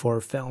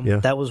 1984 film. Yeah.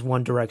 That was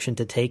one direction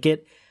to take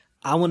it.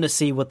 I want to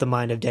see what the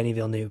mind of Denis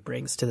Villeneuve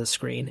brings to the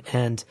screen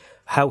and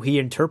how he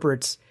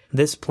interprets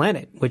this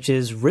planet, which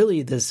is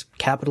really this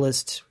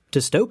capitalist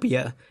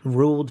dystopia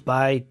ruled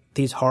by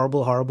these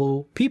horrible,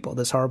 horrible people,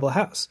 this horrible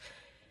house.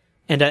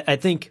 And I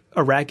think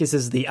Arrakis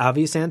is the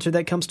obvious answer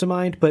that comes to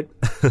mind, but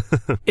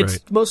it's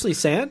mostly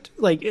sand.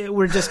 Like,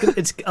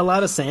 it's a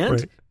lot of sand.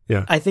 Right.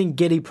 Yeah. I think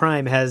Giddy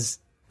Prime has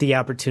the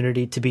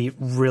opportunity to be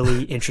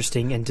really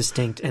interesting and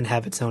distinct and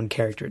have its own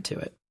character to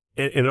it.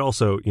 And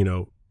also,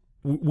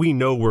 we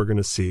know we're going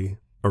to see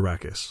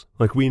Arrakis.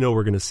 Like, we know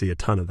we're going to see a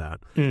ton of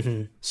that.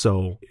 Mm-hmm.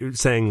 So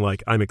saying,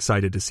 like, I'm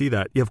excited to see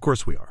that, yeah, of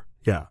course we are.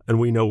 Yeah, and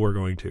we know we're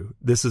going to.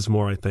 This is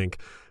more, I think,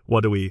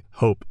 what do we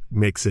hope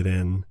makes it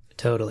in?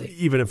 Totally.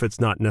 Even if it's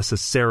not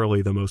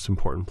necessarily the most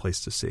important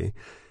place to see.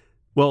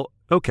 Well,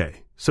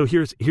 okay. So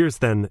here's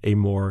then a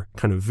more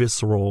kind of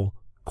visceral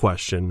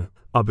question.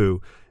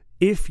 Abu,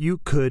 if you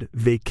could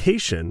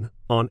vacation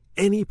on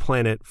any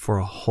planet for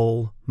a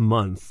whole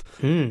month,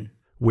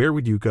 where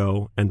would you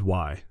go and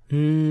why?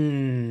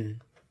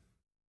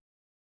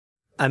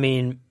 I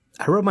mean,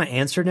 I wrote my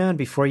answer down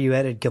before you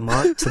added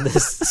Gamont to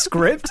this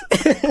script.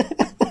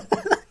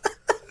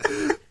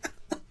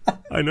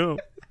 I know.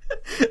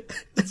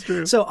 It's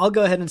true. So I'll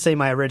go ahead and say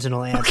my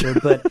original answer,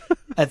 but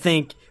I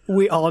think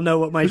we all know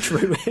what my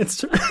true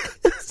answer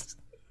is.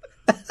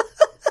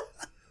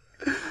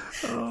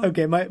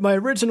 Okay, my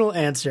original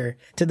answer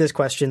to this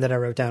question that I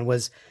wrote down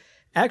was,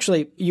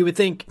 actually, you would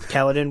think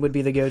Caladan would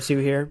be the go-to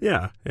here.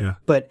 Yeah.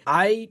 But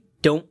I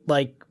don't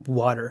like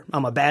water.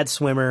 I'm a bad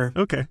swimmer.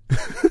 Okay.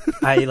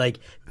 I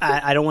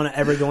don't want to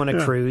ever go on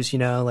a cruise,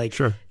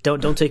 Sure.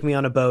 Don't take me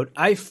on a boat.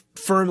 I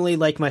firmly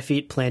like my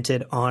feet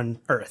planted on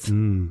Earth.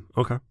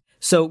 Okay.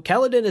 So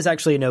Caladan is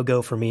actually a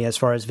no-go for me as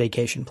far as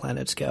vacation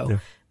planets go. Yeah.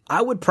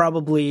 I would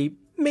probably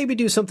maybe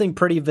do something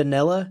pretty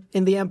vanilla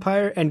in the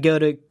Empire and go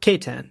to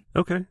Catan.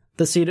 Okay.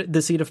 The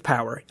seat of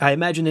power. I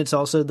imagine it's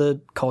also the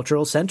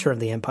cultural center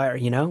of the Empire,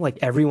 Like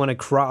everyone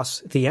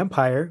across the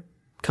Empire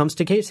comes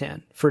to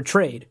Catan for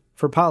trade,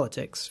 for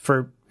politics,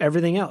 for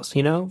everything else,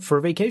 for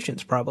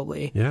vacations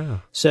probably. Yeah.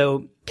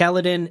 So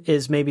Caladan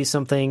is maybe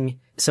something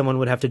someone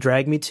would have to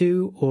drag me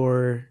to,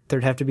 or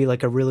there'd have to be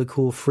like a really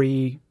cool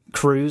free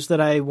cruise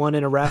that I won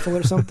in a raffle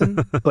or something.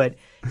 But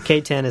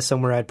Catan is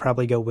somewhere I'd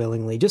probably go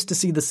willingly just to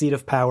see the seat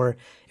of power.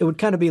 It would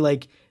kind of be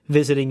like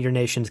visiting your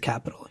nation's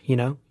capital,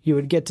 You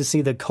would get to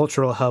see the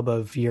cultural hub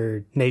of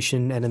your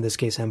nation, and in this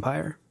case,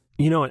 empire.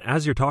 And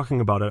as you're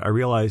talking about it, I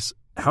realize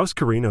House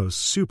Carino's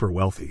super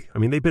wealthy. I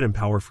mean, they've been in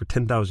power for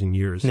 10,000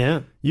 years.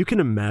 Yeah. You can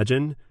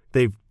imagine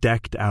they've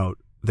decked out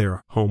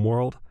their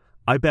homeworld.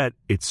 I bet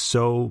it's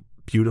so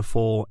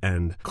beautiful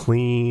and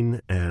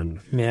clean and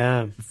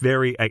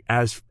very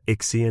as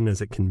Ixian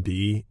as it can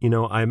be.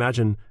 I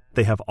imagine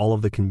they have all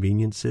of the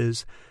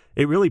conveniences.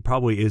 It really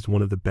probably is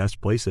one of the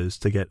best places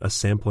to get a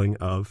sampling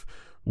of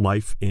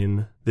life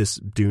in this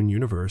Dune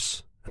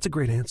universe. That's a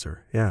great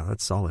answer. Yeah,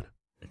 that's solid.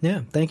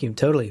 Yeah, thank you.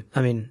 Totally.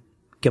 I mean,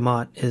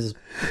 Gamont is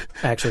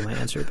actually my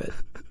answer, but...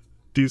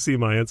 Do you see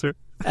my answer?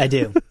 I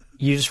do.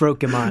 You just wrote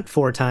Gamont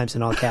 4 times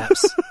in all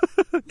caps.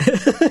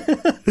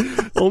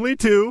 Only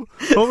two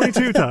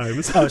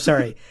times. Oh,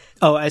 sorry.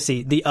 Oh, I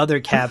see. The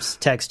other caps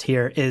text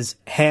here is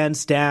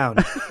hands down.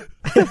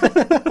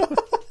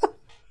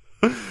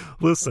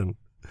 Listen,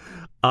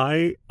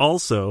 I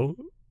also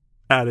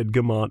added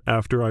Gamont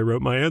after I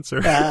wrote my answer.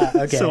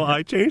 Okay. So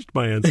I changed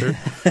my answer.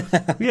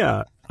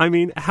 Yeah. I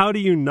mean, how do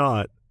you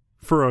not,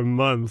 for a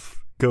month,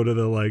 go to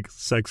the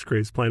sex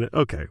crazed planet?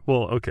 Okay.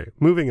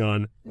 Moving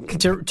on.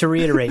 To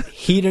reiterate,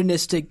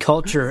 hedonistic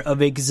culture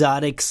of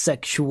exotic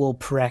sexual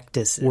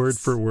practices. Word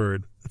for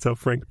word. That's how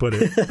Frank put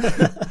it.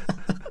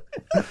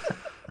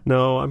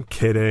 No, I'm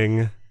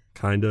kidding.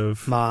 Kind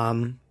of.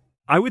 Mom.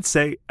 I would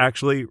say,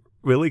 actually,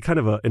 really kind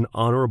of an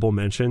honorable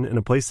mention in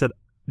a place that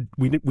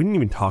we didn't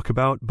even talk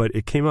about, but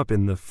it came up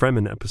in the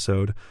Fremen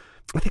episode.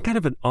 I think kind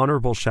of an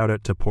honorable shout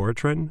out to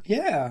Porotrin.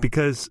 Yeah.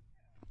 Because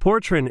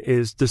Porotrin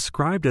is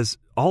described as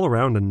all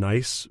around a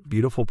nice,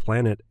 beautiful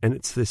planet, and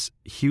it's this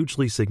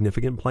hugely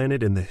significant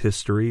planet in the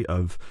history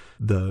of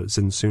the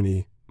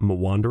Zinsuni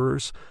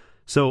Wanderers.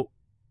 So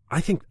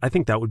I think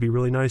that would be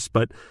really nice.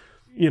 But,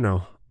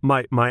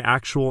 my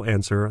actual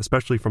answer,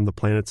 especially from the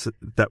planets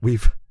that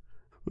we've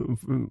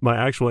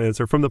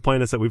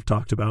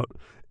talked about,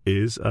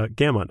 is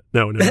Gamont.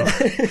 No.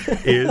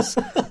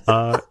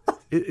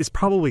 is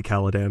probably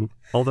Caladan,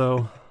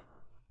 although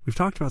we've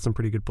talked about some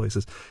pretty good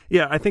places.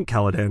 Yeah, I think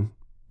Caladan,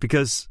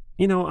 because,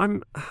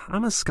 I'm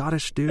a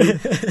Scottish dude.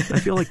 I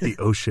feel like the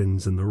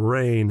oceans and the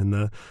rain and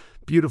the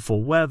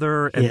beautiful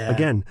weather. And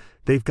again,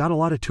 they've got a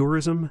lot of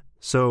tourism,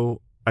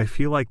 so I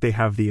feel like they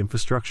have the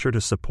infrastructure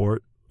to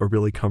support a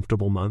really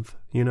comfortable month,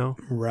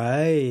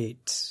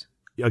 Right.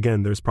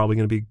 Again, there's probably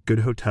going to be good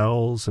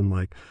hotels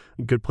and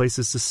good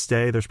places to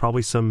stay. There's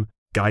probably some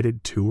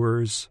guided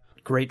tours.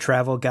 Great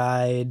travel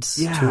guides,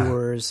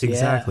 tours.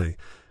 Exactly. Yeah.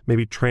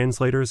 Maybe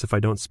translators if I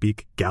don't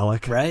speak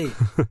Gallic. Right.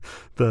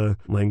 The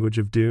language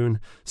of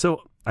Dune.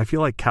 So I feel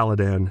like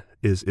Caladan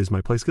is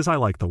my place because I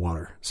like the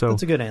water. So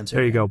that's a good answer.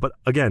 There you go. But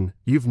again,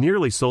 you've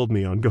nearly sold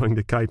me on going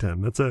to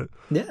Catan.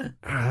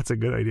 That's a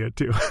good idea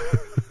too.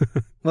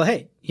 Well,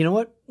 hey, you know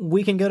what?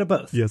 We can go to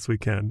both. Yes, we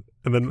can.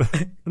 And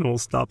then we'll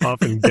stop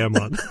off in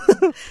Gamont.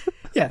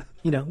 Yeah,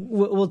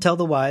 we'll tell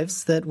the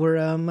wives that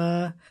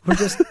we're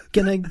just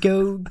gonna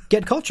go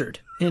get cultured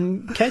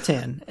in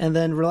Catan and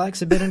then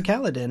relax a bit in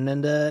Caladan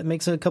and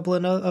makes a couple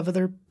of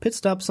other pit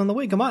stops on the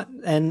way. Come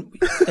on, and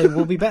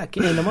we'll be back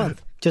in a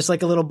month, just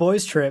like a little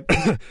boys' trip.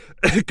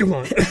 Come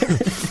on.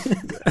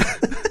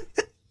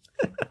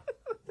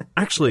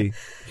 Actually,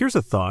 here's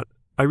a thought.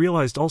 I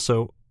realized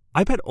also,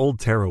 I bet Old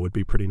Terra would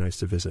be pretty nice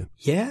to visit.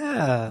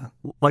 Yeah.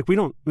 We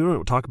don't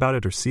talk about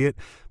it or see it,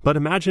 but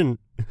imagine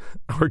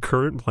our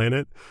current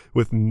planet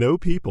with no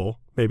people.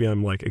 Maybe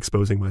I'm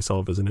exposing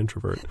myself as an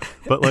introvert,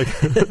 but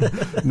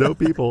no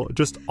people,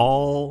 just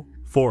all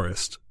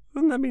forest.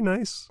 Wouldn't that be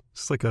nice?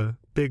 Just a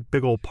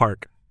big old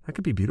park. That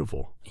could be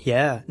beautiful.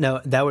 Yeah. No,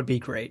 that would be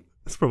great.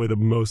 That's probably the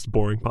most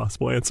boring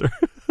possible answer.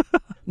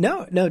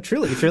 No,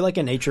 truly. If you're like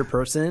a nature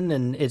person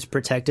and it's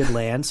protected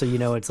land, so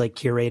it's like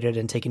curated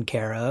and taken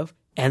care of,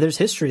 and there's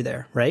history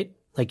there, right?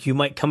 Like you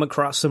might come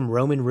across some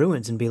Roman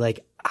ruins and be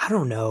like, I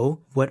don't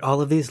know what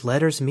all of these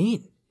letters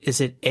mean.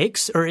 Is it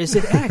X or is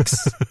it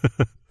X?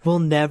 We'll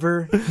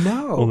never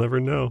know. We'll never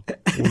know.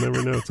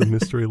 It's a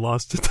mystery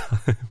lost to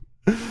time.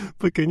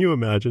 But can you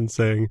imagine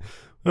saying,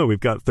 oh, we've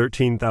got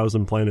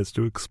 13,000 planets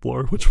to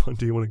explore. Which one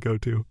do you want to go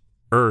to?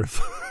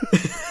 Earth.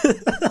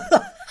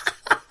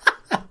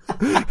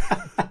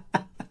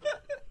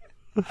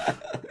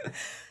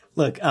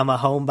 Look, I'm a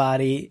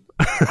homebody.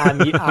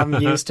 I'm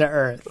used to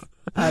Earth.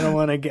 I don't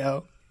want to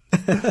go.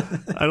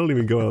 I don't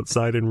even go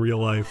outside in real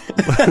life.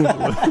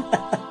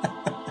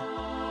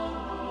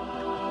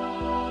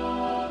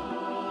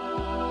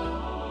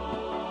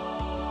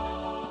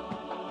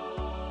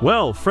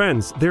 Well,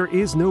 friends, there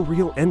is no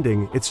real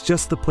ending. It's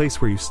just the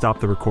place where you stop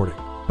the recording.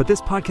 But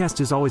this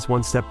podcast is always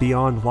one step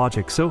beyond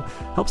logic, so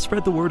help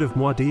spread the word of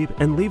Muad'Dib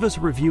and leave us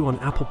a review on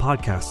Apple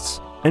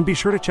Podcasts. And be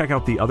sure to check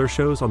out the other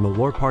shows on the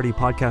Lore Party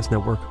Podcast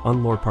Network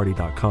on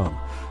loreparty.com.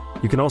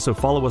 You can also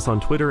follow us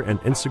on Twitter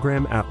and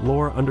Instagram at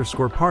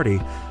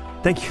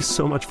lore_party. Thank you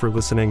so much for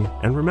listening,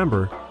 and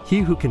remember,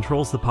 he who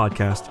controls the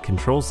podcast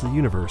controls the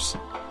universe.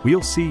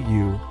 We'll see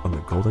you on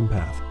the Golden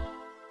Path.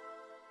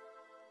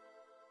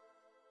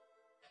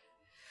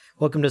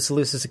 Welcome to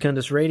Salusa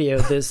Secundus Radio.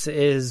 This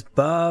is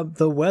Bob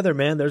the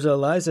Weatherman. There's a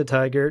Liza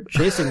tiger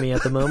chasing me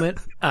at the moment.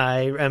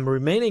 I am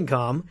remaining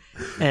calm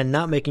and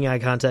not making eye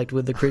contact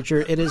with the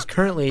creature. It is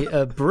currently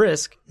a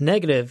brisk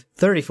negative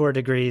 34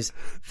 degrees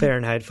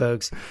Fahrenheit,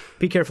 folks.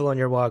 Be careful on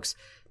your walks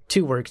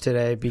to work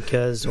today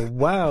because,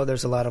 wow,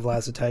 there's a lot of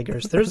Liza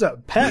tigers. There's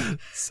a peck.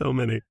 So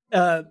many.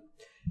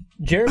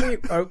 Jeremy,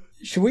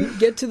 should we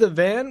get to the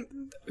van?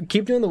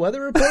 Keep doing the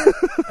weather report?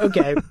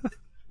 Okay.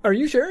 Are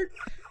you sure?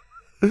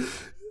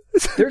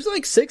 There's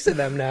like 6 of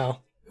them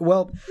now.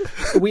 Well,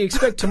 we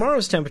expect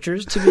tomorrow's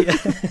temperatures to be...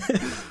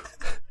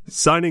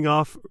 Signing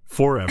off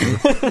forever,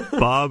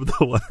 Bob the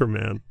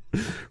Weatherman.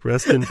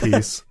 Rest in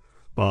peace,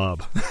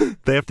 Bob.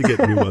 They have to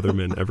get new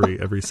weathermen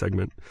every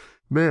segment.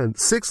 Man,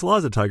 6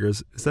 Liza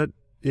tigers. Is that...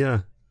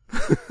 Yeah.